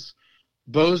these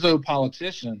bozo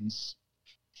politicians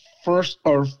first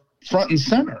or front and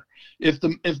center?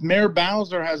 If Mayor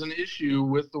Bowser has an issue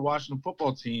with the Washington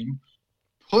football team,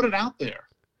 put it out there.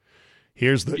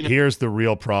 Here's the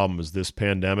real problem is this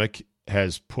pandemic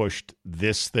has pushed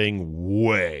this thing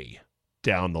way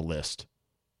down the list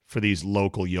for these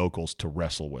local yokels to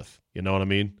wrestle with. You know what I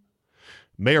mean?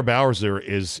 Mayor Bowser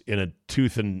is in a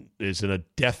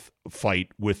death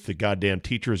fight with the goddamn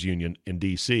teachers union in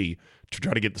D.C. to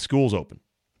try to get the schools open.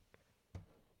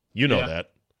 You know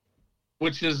that.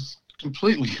 Which is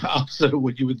completely opposite of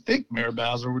what you would think Mayor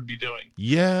Bowser would be doing.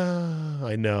 Yeah,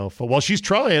 I know. Well, she's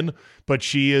trying, but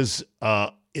she is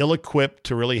ill-equipped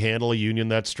to really handle a union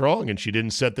that strong, and she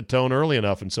didn't set the tone early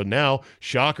enough. And so now,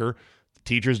 shocker, the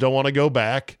teachers don't want to go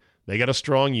back. They got a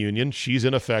strong union. She's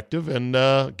ineffective, and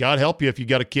God help you if you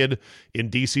got a kid in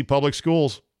D.C. public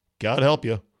schools. God help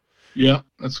you. Yeah,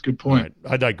 that's a good point.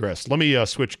 Right, I digress. Let me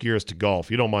switch gears to golf.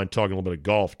 You don't mind talking a little bit of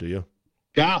golf, do you?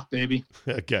 Golf, baby.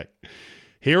 Okay.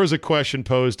 Here is a question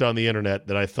posed on the internet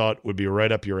that I thought would be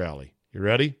right up your alley. You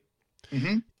ready?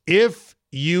 Mm-hmm. If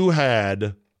you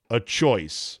had a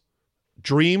choice,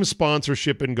 dream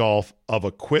sponsorship in golf of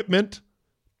equipment,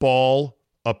 ball,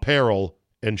 apparel,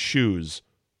 and shoes,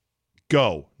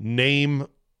 go. Name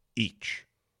each.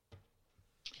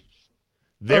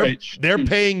 They're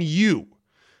paying you.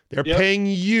 They're paying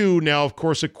you. Now, of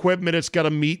course, equipment, it's got to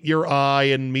meet your eye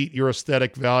and meet your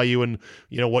aesthetic value and,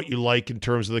 you know, what you like in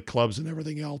terms of the clubs and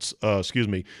everything else.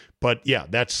 But, yeah,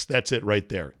 that's it right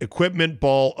there. Equipment,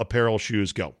 ball, apparel,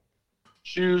 shoes, go.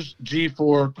 Shoes,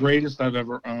 G4, greatest I've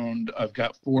ever owned. I've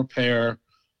got 4 pair.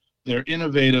 They're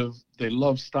innovative. They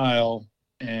love style.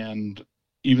 And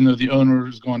even though the owner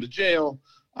is going to jail,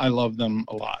 I love them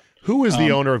a lot. Who is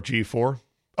the owner of G4?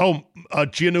 Oh,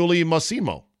 Gianulli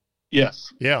Massimo.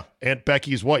 Yes. Yeah. Aunt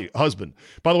Becky's husband.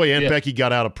 By the way, Aunt Becky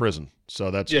got out of prison,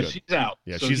 so that's good. Yeah, she's out.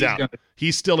 Yeah, so she's out.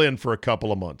 He's still in for a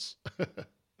couple of months.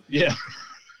 Yeah.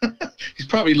 He's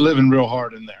probably living real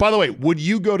hard in there. By the way, would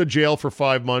you go to jail for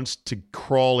 5 months to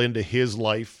crawl into his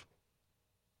life?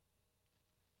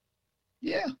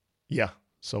 Yeah. Yeah,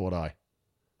 so would I.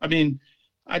 I mean,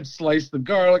 I'd slice the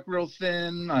garlic real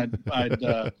thin.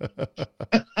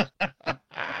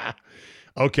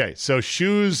 Okay, so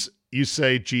shoes, you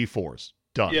say G4s.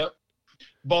 Done. Yep.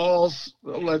 Balls,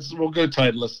 we'll go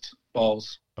Titleist.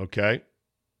 Balls. Okay.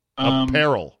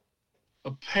 Apparel.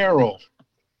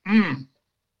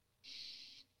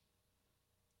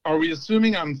 Are we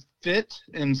assuming I'm fit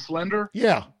and slender?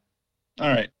 Yeah. All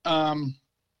right.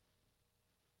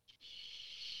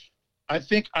 I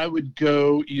think I would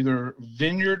go either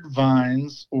Vineyard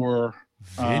Vines or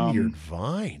Vineyard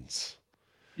Vines.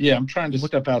 Yeah, I'm trying to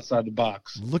step outside the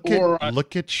box. Look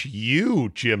at you,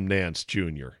 Jim Nance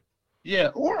Jr. Yeah,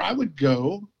 or I would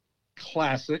go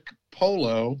classic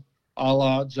polo a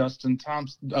la Justin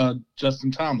Thomas.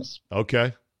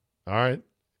 Okay. All right.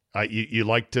 You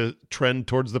like to trend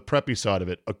towards the preppy side of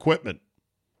it. Equipment.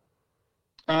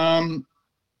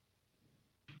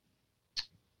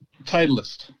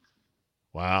 Titleist.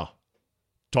 Wow.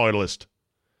 Titleist.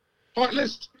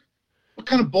 Titleist. What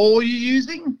kind of ball are you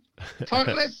using?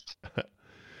 Titleist.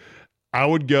 I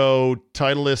would go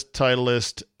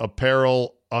Titleist,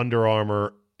 apparel, Under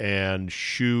Armour, and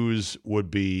shoes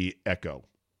would be Echo.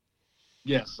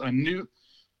 Yes, I knew.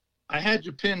 I had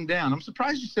you pinned down. I'm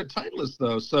surprised you said Titleist,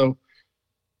 though. So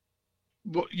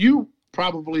you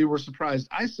probably were surprised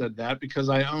I said that because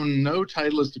I own no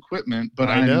Titleist equipment, but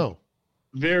I know.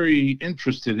 Very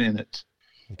interested in it.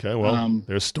 Okay, well,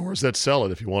 there's stores that sell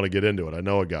it if you want to get into it. I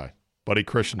know a guy, Buddy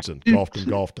Christensen,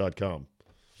 golfcomgolf.com.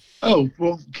 Oh,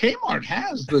 well, Kmart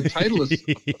has the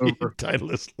Titleist over.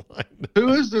 Titleist line. Who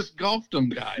is this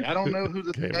Golfdom guy? I don't know who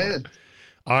this guy is.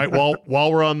 All right, well,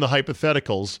 while we're on the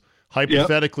hypotheticals,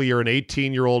 hypothetically, you're an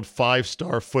 18-year-old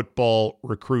 5-star football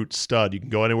recruit stud. You can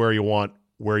go anywhere you want.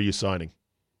 Where are you signing?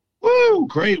 Woo,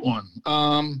 great one.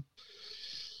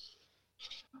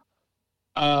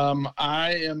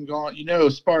 I am going,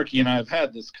 Sparky and I have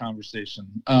had this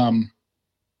conversation.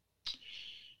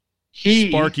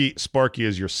 Sparky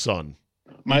is your son.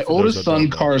 My oldest son,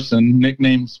 Carson,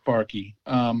 nicknamed Sparky.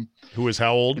 Who is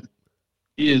how old?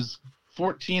 He is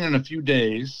 14 in a few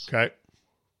days. Okay.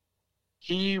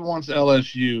 He wants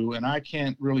LSU, and I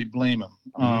can't really blame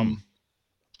him.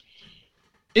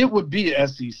 It would be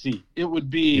SEC. It would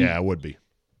be. Yeah, it would be.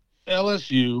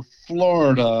 LSU,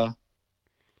 Florida.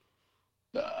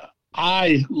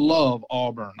 I love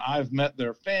Auburn. I've met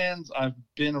their fans. I've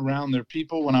been around their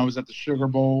people when I was at the Sugar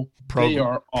Bowl. They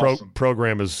are awesome.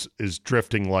 Program is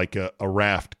drifting like a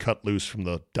raft cut loose from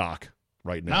the dock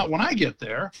right now. Not when I get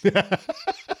there.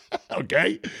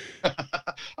 Okay.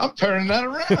 I'm turning that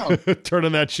around.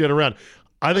 Turning that shit around.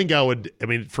 I think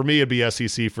for me, it'd be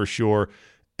SEC for sure.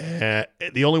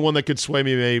 The only one that could sway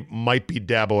me might be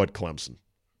Dabo at Clemson.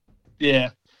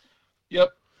 Yeah. Yep.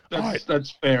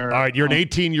 That's fair. All right, you're an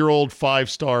 18-year-old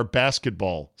 5-star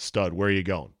basketball stud. Where are you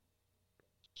going?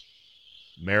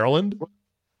 Maryland?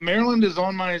 Maryland is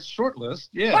on my short list.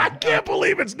 Yeah. I can't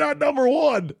believe it's not number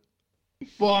one.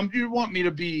 Well, you want me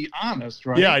to be honest,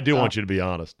 right? Yeah, I do want you to be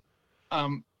honest.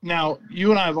 Now,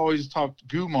 you and I have always talked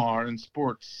Gumar in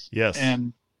sports. Yes.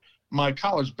 And my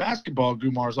college basketball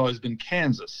Gumar has always been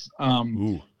Kansas.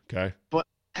 Okay. But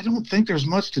I don't think there's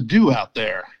much to do out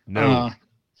there. No.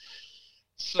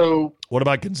 So what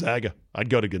about Gonzaga? I'd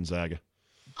go to Gonzaga.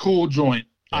 Cool joint.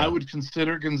 Yeah. I would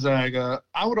consider Gonzaga.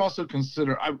 I would also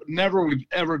consider. I never would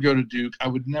ever go to Duke. I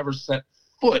would never set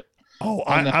foot. Oh,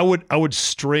 I would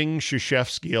string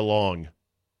Krzyzewski along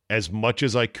as much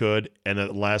as I could, and at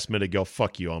the last minute go,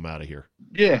 "Fuck you, I'm out of here."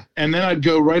 Yeah, and then I'd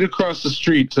go right across the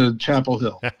street to Chapel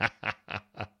Hill.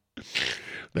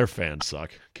 Their fans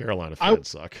suck. Carolina fans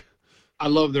suck. I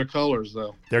love their colors,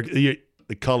 though. The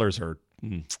colors are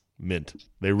mint.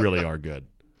 They really are good.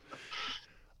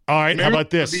 All right, Maryland,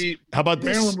 how about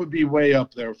this? Maryland would be way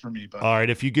up there for me. But. All right,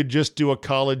 if you could just do a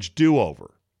college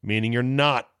do-over, meaning you're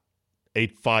not a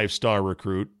 5-star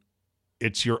recruit,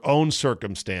 it's your own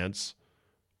circumstance,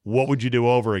 what would you do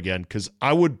over again? Because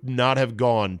I would not have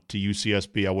gone to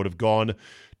UCSB. I would have gone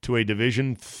to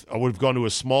I would have gone to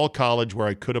a small college where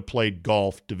I could have played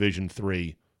golf, Division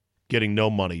III, getting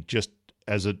no money, just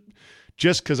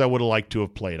because I would have liked to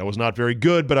have played. I was not very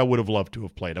good, but I would have loved to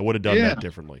have played. I would have done that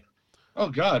differently. Oh,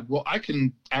 God. Well, I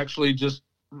can actually just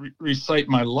recite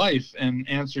my life and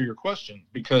answer your question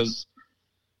because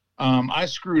I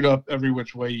screwed up every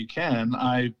which way you can.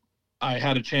 I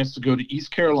had a chance to go to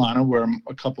East Carolina where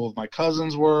a couple of my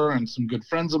cousins were and some good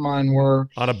friends of mine were.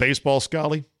 On a baseball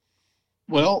scally?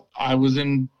 Well, I was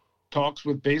in talks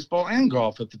with baseball and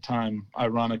golf at the time,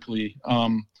 ironically.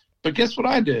 But guess what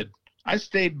I did? I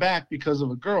stayed back because of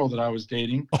a girl that I was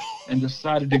dating and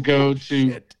decided to go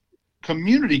to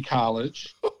community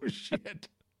college. Oh, shit.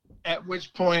 At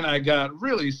which point I got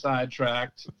really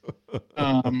sidetracked.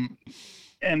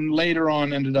 And later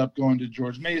on ended up going to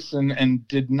George Mason and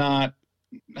did not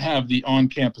have the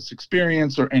on-campus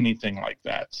experience or anything like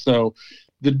that. So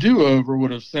the do-over would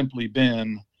have simply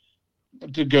been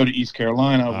to go to East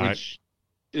Carolina, which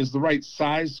is the right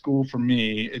size school for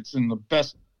me. It's in the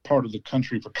best part of the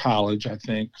country for college, I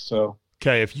think. So,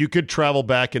 okay, if you could travel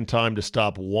back in time to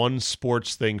stop one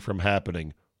sports thing from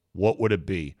happening, what would it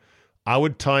be? I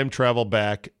would time travel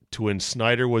back to when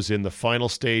Snyder was in the final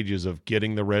stages of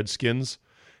getting the Redskins,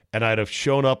 and I'd have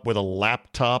shown up with a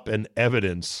laptop and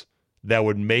evidence that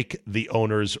would make the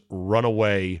owners run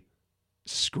away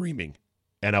screaming,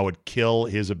 and I would kill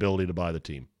his ability to buy the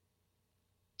team.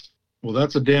 Well,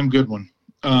 that's a damn good one.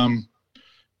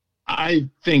 I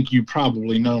think you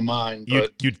probably know mine.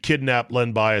 But you'd kidnap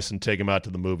Len Bias and take him out to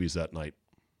the movies that night.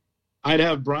 I'd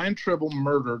have Brian Tribble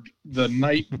murdered the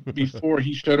night before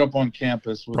he showed up on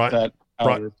campus with that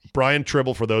powder. Brian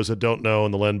Tribble, for those that don't know,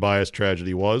 in the Len Bias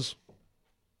tragedy was?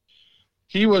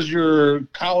 He was your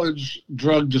college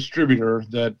drug distributor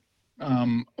that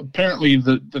apparently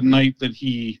the night that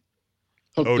he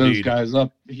hooked those guys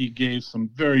up, he gave some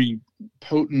very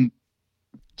potent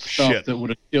stuff that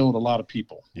would have killed a lot of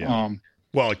people. Yeah.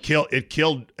 Well, it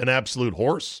killed an absolute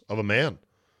horse of a man.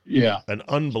 Yeah. An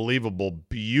unbelievable,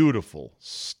 beautiful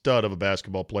stud of a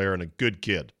basketball player and a good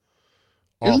kid.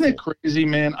 Isn't it crazy,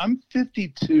 man? I'm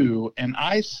 52 and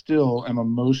I still am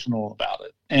emotional about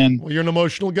it. And Well, you're an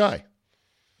emotional guy.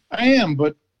 I am,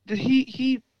 but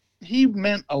he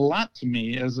meant a lot to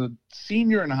me as a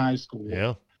senior in high school.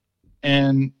 Yeah.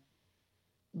 And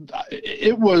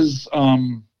it was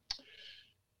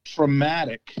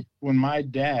traumatic when my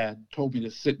dad told me to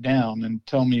sit down and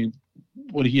tell me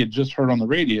what he had just heard on the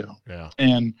radio. Yeah.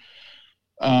 And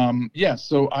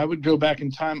so I would go back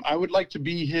in time. I would like to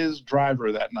be his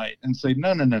driver that night and say,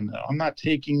 no, I'm not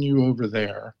taking you over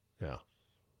there.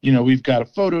 Yeah. We've got a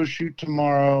photo shoot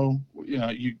tomorrow.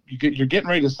 You're getting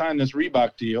ready to sign this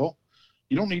Reebok deal.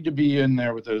 You don't need to be in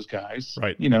there with those guys.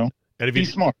 Right. And if be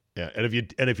smart. Yeah. And if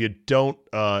you don't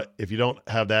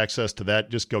have the access to that,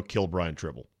 just go kill Brian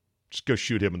Tribble. Just go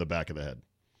shoot him in the back of the head.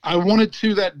 I wanted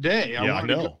to that day. I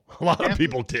know. A lot of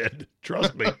people did.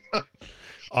 Trust me.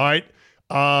 All right.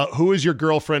 Who is your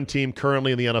girlfriend team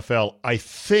currently in the NFL? I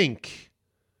think,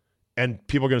 and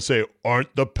people are going to say,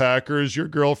 aren't the Packers your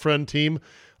girlfriend team?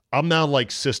 I'm now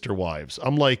like sister wives.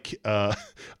 I'm like a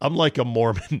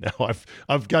Mormon now.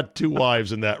 I've got 2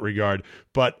 wives in that regard.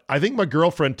 But I think my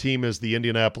girlfriend team is the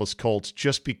Indianapolis Colts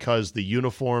just because the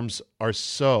uniforms are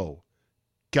so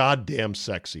goddamn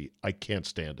sexy. I can't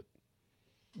stand it.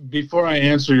 Before I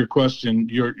answer your question,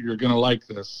 you're going to like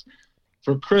this.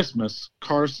 For Christmas,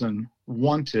 Carson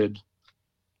wanted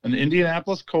an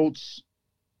Indianapolis Colts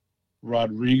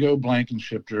Rodrigo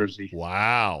Blankenship jersey.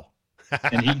 Wow.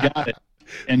 And he got it.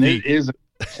 And it is a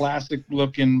classic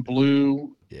looking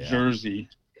blue jersey.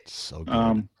 It's so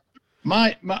good.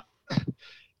 My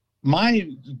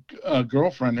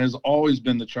girlfriend has always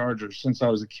been the Chargers since I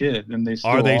was a kid, and they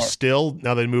still are. They still,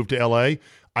 now they moved to L.A.?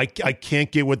 I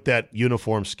can't get with that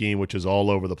uniform scheme, which is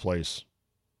all over the place.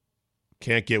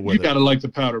 Can't get with it. You got to like the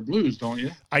powder blues, don't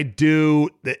you? I do.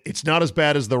 It's not as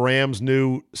bad as the Rams'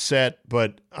 new set,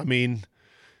 but, I mean,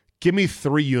 give me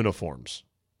 3 uniforms.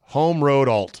 Home, road,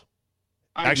 alt.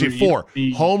 Actually, 4.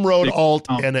 Home, road, alt,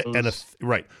 and a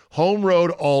right. Home,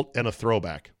 road, alt, and a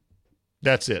throwback.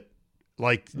 That's it.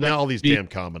 Like, now all these damn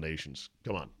combinations.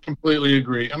 Come on. Completely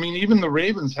agree. I mean, even the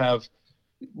Ravens have,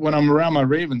 when I'm around my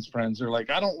Ravens friends, they're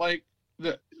like, I don't like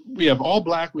the. We have all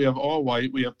black, we have all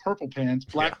white, we have purple pants,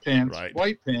 black pants,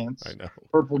 white pants, I know.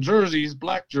 Purple jerseys,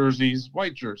 black jerseys,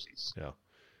 white jerseys. Yeah.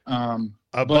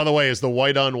 By the way, is the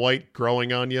white on white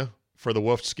growing on you for the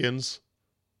Wolfskins?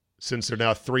 Since they're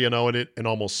now 3-0 in it and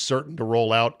almost certain to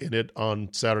roll out in it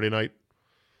on Saturday night?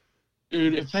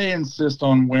 Dude, if they insist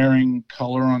on wearing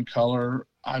color on color,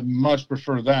 I much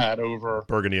prefer that over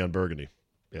burgundy on burgundy.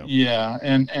 Yeah. Yeah,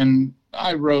 and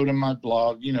I wrote in my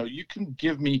blog, you can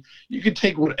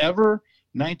take whatever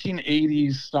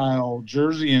 1980s style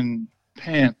jersey and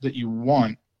pant that you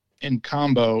want in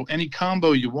combo, any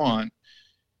combo you want.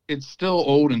 It's still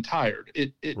old and tired.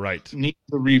 It needs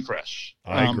a refresh.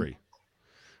 I agree.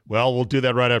 Well, we'll do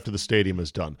that right after the stadium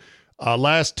is done.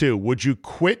 Last 2. Would you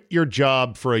quit your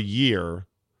job for a year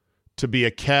to be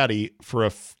a caddy for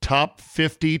a top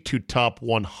 50 to top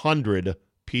 100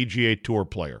 PGA Tour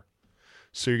player?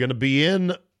 So you're going to be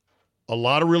in a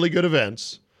lot of really good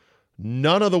events,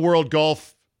 none of the World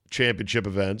Golf Championship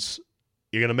events.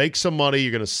 You're going to make some money.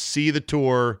 You're going to see the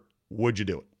tour. Would you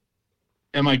do it?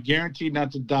 Am I guaranteed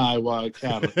not to die while I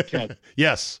caddy?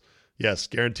 Yes,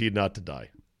 guaranteed not to die.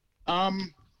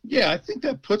 Yeah, I think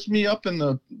that puts me up in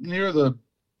near the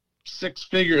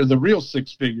real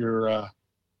six figure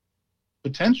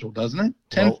potential, doesn't it?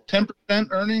 10%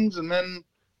 earnings, and then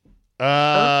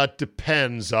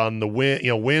depends on the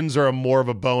win. Wins are more of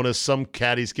a bonus. Some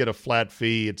caddies get a flat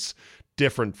fee. It's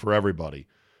different for everybody.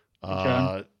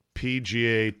 Okay.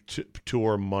 PGA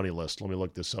Tour money list. Let me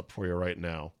look this up for you right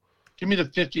now. Give me the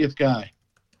 50th guy.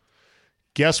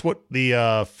 Guess what the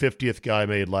 50th guy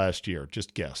made last year?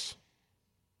 Just guess.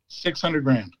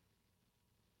 $600,000.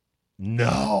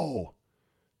 No.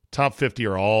 Top 50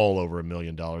 are all over $1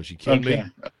 million. You kidding me?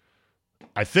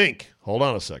 I think. Hold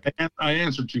on a second. I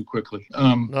answered too quickly.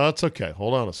 No, that's okay.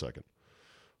 Hold on a second.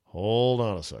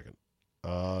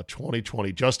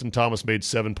 2020. Justin Thomas made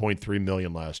 $7.3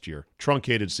 million last year.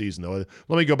 Truncated season, though.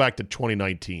 Let me go back to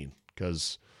 2019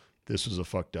 because this was a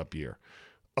fucked up year.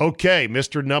 Okay,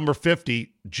 Mr. Number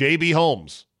 50, J.B.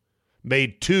 Holmes,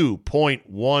 made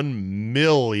 $2.1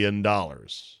 million.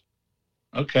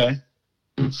 Okay.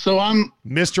 So I'm...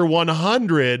 Mr.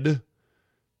 100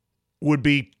 would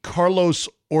be Carlos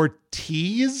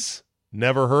Ortiz.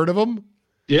 Never heard of him?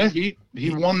 Yeah, he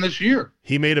won this year.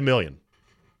 He made $1 million.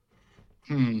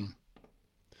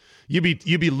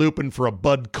 You'd be looping for a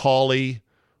Bud Cauley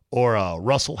or a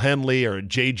Russell Henley or a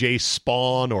J.J.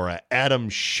 Spawn or a Adam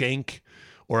Schenk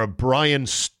or a Brian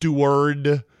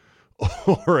Stewart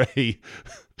or a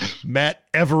Matt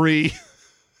Every.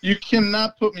 You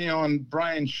cannot put me on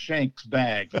Brian Shank's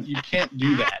bag. You can't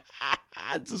do that.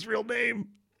 That's his real name.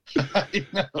 I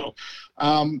know.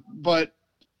 But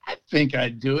I think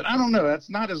I'd do it. I don't know. That's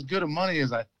not as good of money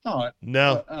as I thought.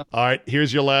 No. But, all right,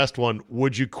 here's your last one.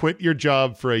 Would you quit your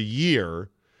job for a year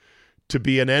to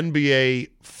be an NBA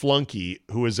flunky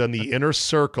who is in the inner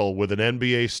circle with an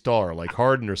NBA star like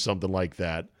Harden or something like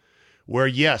that, where,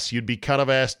 yes, you'd be kind of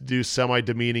asked to do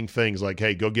semi-demeaning things like,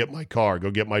 hey, go get my car,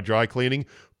 go get my dry cleaning,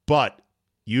 but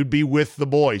you'd be with the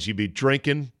boys. You'd be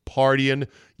drinking, partying.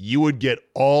 You would get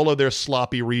all of their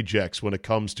sloppy rejects when it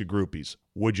comes to groupies.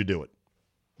 Would you do it?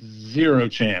 Zero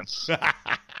chance.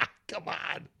 Come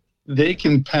on. They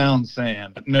can pound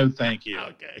sand. No, thank you.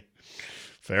 Okay.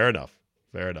 Fair enough.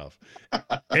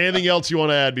 Anything else you want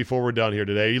to add before we're done here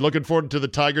today? Are you looking forward to the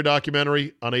Tiger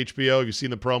documentary on HBO? Have you seen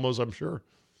the promos, I'm sure?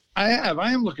 I have.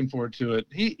 I am looking forward to it.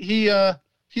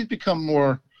 He's become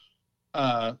more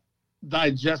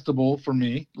digestible for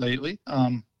me lately.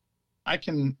 I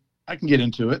can get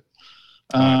into it.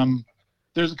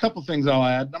 There's a couple things I'll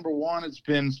add. Number one, it's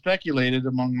been speculated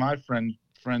among my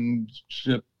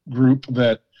friendship group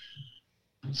that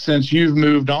since you've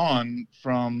moved on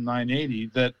from 980,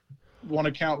 that One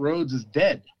Account Rhodes is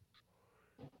dead.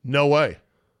 No way.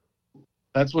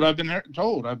 That's what I've been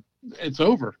told. It's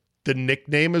over. The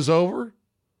nickname is over?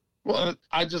 Well,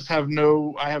 I just have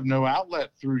no outlet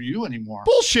through you anymore.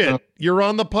 Bullshit. So, you're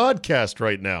on the podcast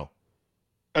right now.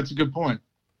 that's a good point.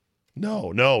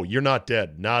 No, you're not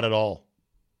dead. Not at all.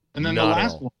 And then not the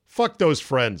last one. Fuck those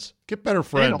friends. Get better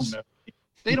friends.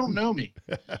 They don't know me.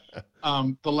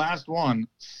 The last one,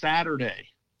 Saturday,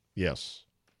 Yes.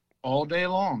 all day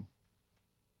long.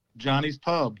 Johnny's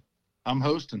Pub. I'm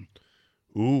hosting.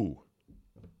 Ooh.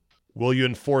 Will you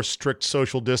enforce strict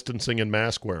social distancing and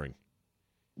mask wearing?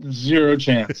 Zero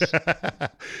chance.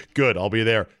 Good. I'll be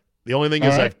there. The only thing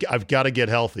is I've got to get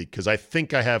healthy because I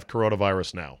think I have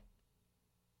coronavirus now.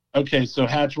 Okay, so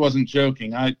Hatch wasn't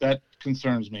joking. That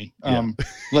concerns me.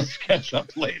 Let's catch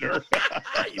up later.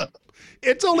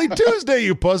 It's only Tuesday,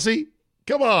 you pussy.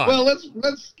 Come on. Well,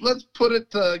 let's put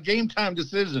it to game time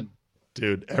decision.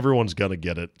 Dude, everyone's gonna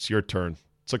get it. It's your turn.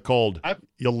 It's a cold.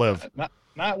 You'll live.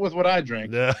 Not with what I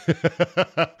drink. Yeah.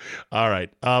 All right.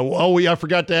 I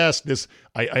forgot to ask this.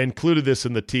 I included this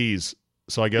in the tease,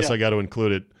 so I guess I got to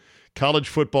include it. College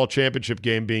football championship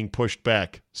game being pushed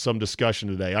back. Some discussion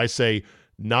today. I say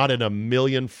not in a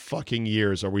million fucking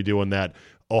years are we doing that.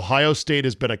 Ohio State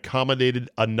has been accommodated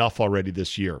enough already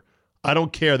this year. I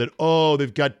don't care that,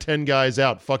 they've got 10 guys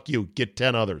out. Fuck you. Get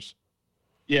 10 others.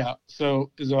 Yeah.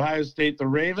 So is Ohio State the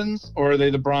Ravens or are they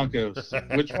the Broncos?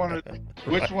 Which one are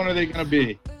they going to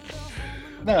be?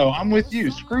 No, I'm with you.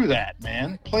 Screw that,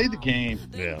 man. Play the game.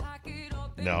 Yeah.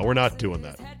 No, we're not doing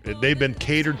that. They've been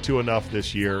catered to enough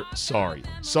this year. Sorry.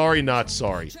 Sorry, not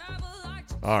sorry.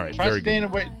 All right. Try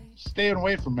staying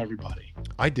away from everybody.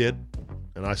 I did,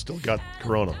 and I still got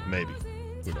corona, maybe.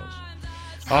 Who knows?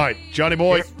 All right, Johnny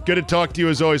Boy, good to talk to you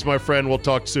as always, my friend. We'll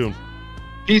talk soon.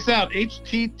 Peace out.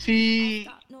 HTT.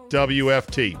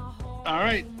 WFT. All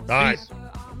right. All right.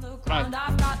 Bye.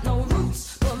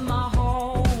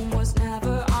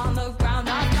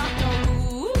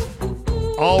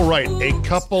 All right, a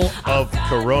couple of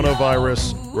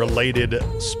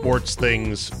coronavirus-related sports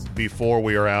things before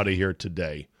we are out of here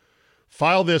today.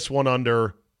 File this one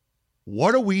under,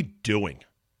 what are we doing?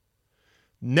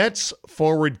 Nets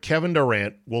forward Kevin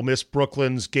Durant will miss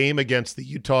Brooklyn's game against the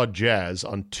Utah Jazz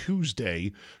on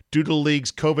Tuesday due to the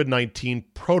league's COVID-19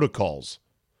 protocols.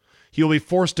 He will be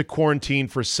forced to quarantine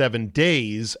for 7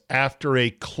 days after a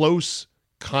close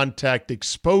contact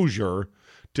exposure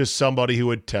to somebody who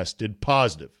had tested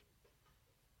positive.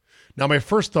 Now, my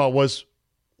first thought was,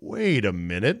 wait a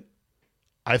minute.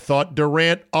 I thought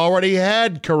Durant already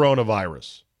had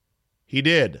coronavirus. He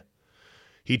did.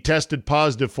 He tested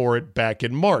positive for it back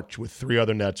in March with 3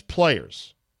 other Nets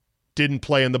players. Didn't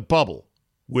play in the bubble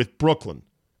with Brooklyn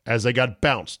as they got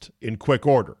bounced in quick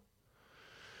order.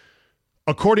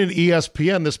 According to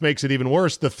ESPN, this makes it even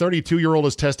worse. The 32-year-old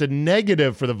has tested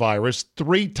negative for the virus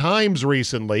 3 times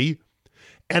recently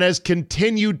and has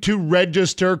continued to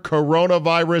register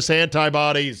coronavirus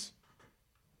antibodies.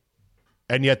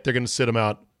 And yet they're going to sit him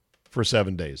out for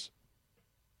 7 days.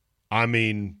 I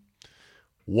mean,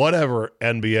 whatever,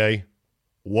 NBA,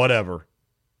 whatever.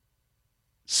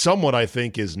 Someone, I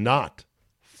think, is not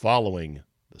following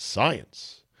the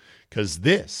science because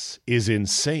this is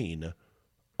insane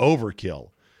overkill.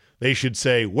 They should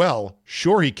say, well,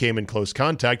 sure, he came in close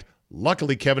contact.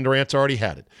 Luckily, Kevin Durant's already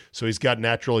had it, so he's got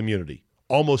natural immunity.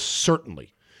 Almost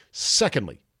certainly.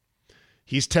 Secondly,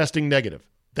 he's testing negative.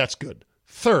 That's good.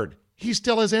 Third, he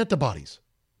still has antibodies.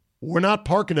 We're not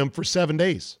parking him for 7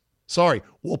 days. Sorry,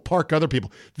 we'll park other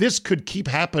people. This could keep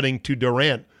happening to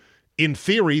Durant, in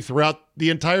theory, throughout the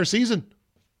entire season.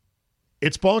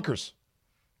 It's bonkers.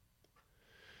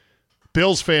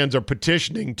 Bills fans are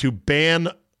petitioning to ban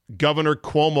Governor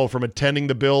Cuomo from attending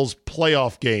the Bills'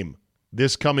 playoff game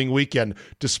this coming weekend,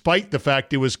 despite the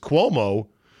fact it was Cuomo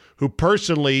who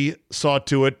personally saw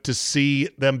to it to see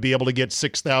them be able to get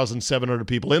 6,700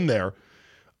 people in there.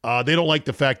 They don't like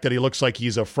the fact that he looks like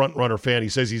he's a front-runner fan. He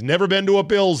says he's never been to a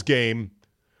Bills game,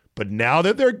 but now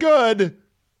that they're good,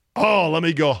 let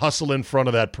me go hustle in front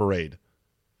of that parade.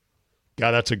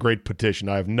 God, that's a great petition.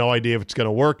 I have no idea if it's going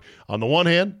to work. On the one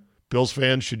hand, Bills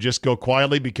fans should just go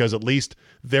quietly because at least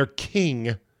their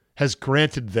king has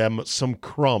granted them some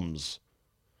crumbs.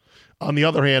 On the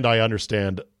other hand, I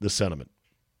understand the sentiment.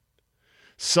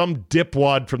 Some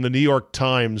dipwad from the New York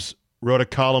Times wrote a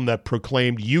column that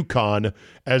proclaimed UConn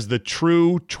as the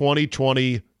true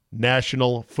 2020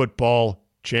 National Football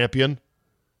Champion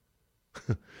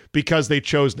because they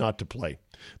chose not to play.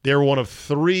 They're one of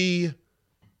 3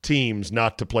 teams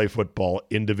not to play football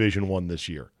in Division I this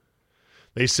year.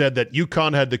 They said that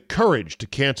UConn had the courage to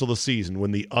cancel the season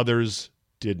when the others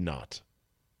did not.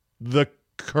 The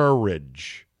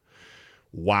courage.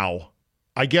 Wow.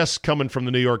 I guess coming from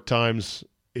the New York Times,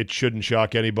 it shouldn't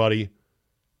shock anybody.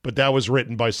 But that was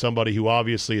written by somebody who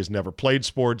obviously has never played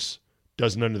sports,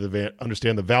 doesn't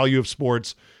understand the value of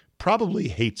sports, probably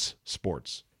hates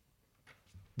sports.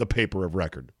 The paper of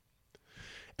record.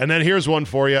 And then here's one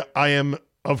for you. I am,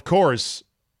 of course,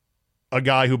 a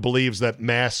guy who believes that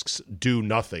masks do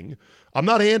nothing. I'm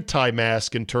not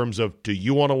anti-mask in terms of, do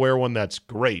you want to wear one? That's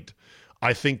great.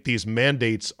 I think these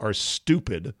mandates are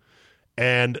stupid,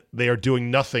 and they are doing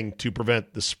nothing to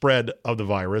prevent the spread of the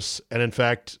virus. And in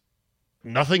fact,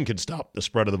 nothing can stop the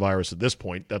spread of the virus at this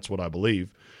point. That's what I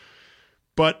believe.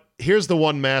 But here's the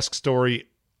one mask story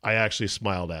I actually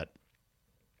smiled at.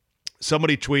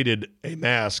 Somebody tweeted a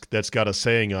mask that's got a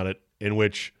saying on it in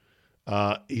which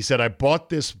he said, I bought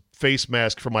this face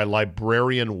mask for my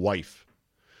librarian wife.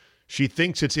 She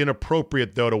thinks it's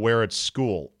inappropriate, though, to wear at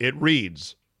school. It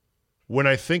reads, when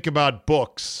I think about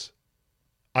books,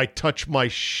 I touch my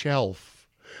shelf.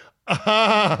 I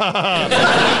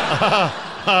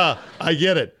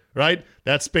get it, right?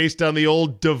 That's based on the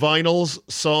old Divinals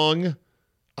song,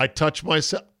 I touch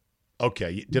myself.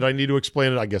 Okay, did I need to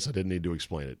explain it? I guess I didn't need to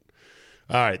explain it.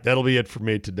 All right, that'll be it for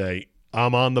me today.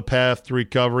 I'm on the path to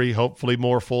recovery, hopefully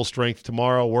more full strength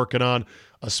tomorrow, working on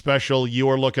a special You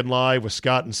Are Looking Live with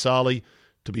Scott and Solly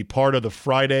to be part of the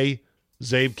Friday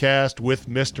Zabecast with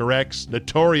Mr. X,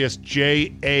 Notorious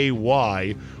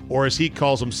J.A.Y., or as he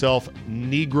calls himself,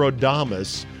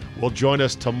 Negrodamus, will join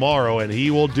us tomorrow, and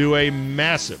he will do a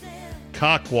massive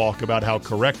cockwalk about how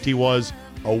correct he was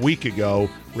a week ago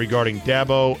regarding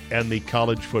Dabo and the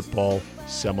college football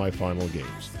semifinal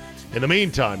games. In the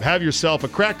meantime, have yourself a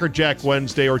Cracker Jack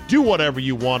Wednesday or do whatever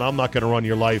you want. I'm not going to run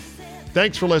your life.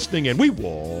 Thanks for listening, and we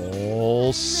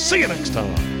will see you next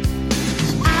time.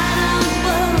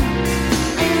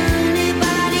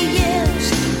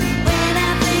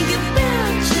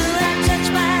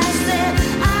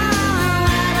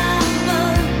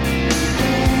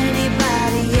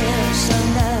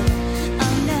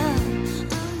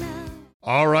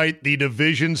 All right, the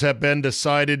divisions have been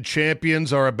decided.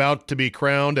 Champions are about to be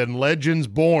crowned and legends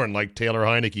born like Taylor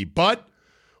Heineke. But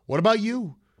what about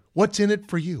you? What's in it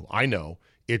for you? I know.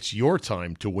 It's your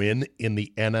time to win in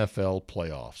the NFL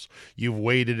playoffs. You've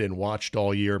waited and watched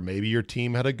all year. Maybe your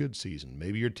team had a good season.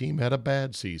 Maybe your team had a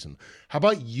bad season. How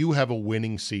about you have a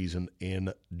winning season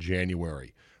in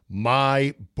January?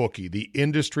 MyBookie, the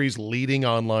industry's leading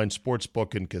online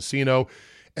sportsbook and casino,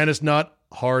 and it's not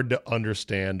hard to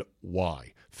understand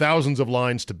why. Thousands of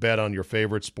lines to bet on your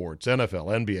favorite sports. NFL,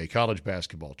 NBA, college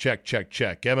basketball, check, check,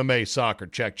 check. MMA, soccer,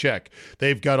 check, check.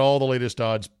 They've got all the latest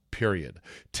odds, period.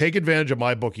 Take advantage of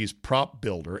MyBookie's prop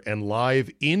builder and live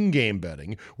in-game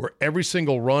betting, where every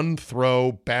single run,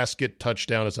 throw, basket,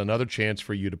 touchdown is another chance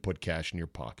for you to put cash in your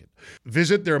pocket.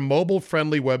 Visit their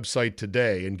mobile-friendly website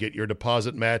today and get your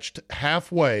deposit matched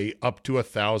halfway up to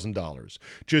 $1,000.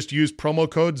 Just use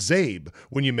promo code ZABE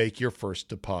when you make your first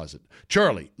deposit.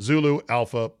 Charlie, Zulu,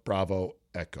 Alpha, Bravo,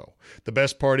 Echo. The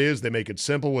best part is they make it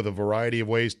simple with a variety of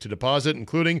ways to deposit,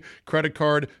 including credit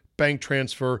card, bank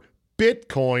transfer,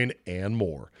 Bitcoin, and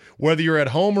more. Whether you're at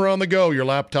home or on the go, your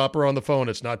laptop or on the phone,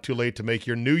 it's not too late to make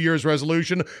your New Year's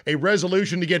resolution a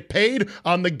resolution to get paid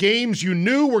on the games you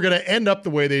knew were going to end up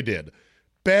the way they did.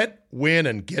 Bet, win,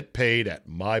 and get paid at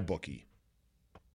MyBookie.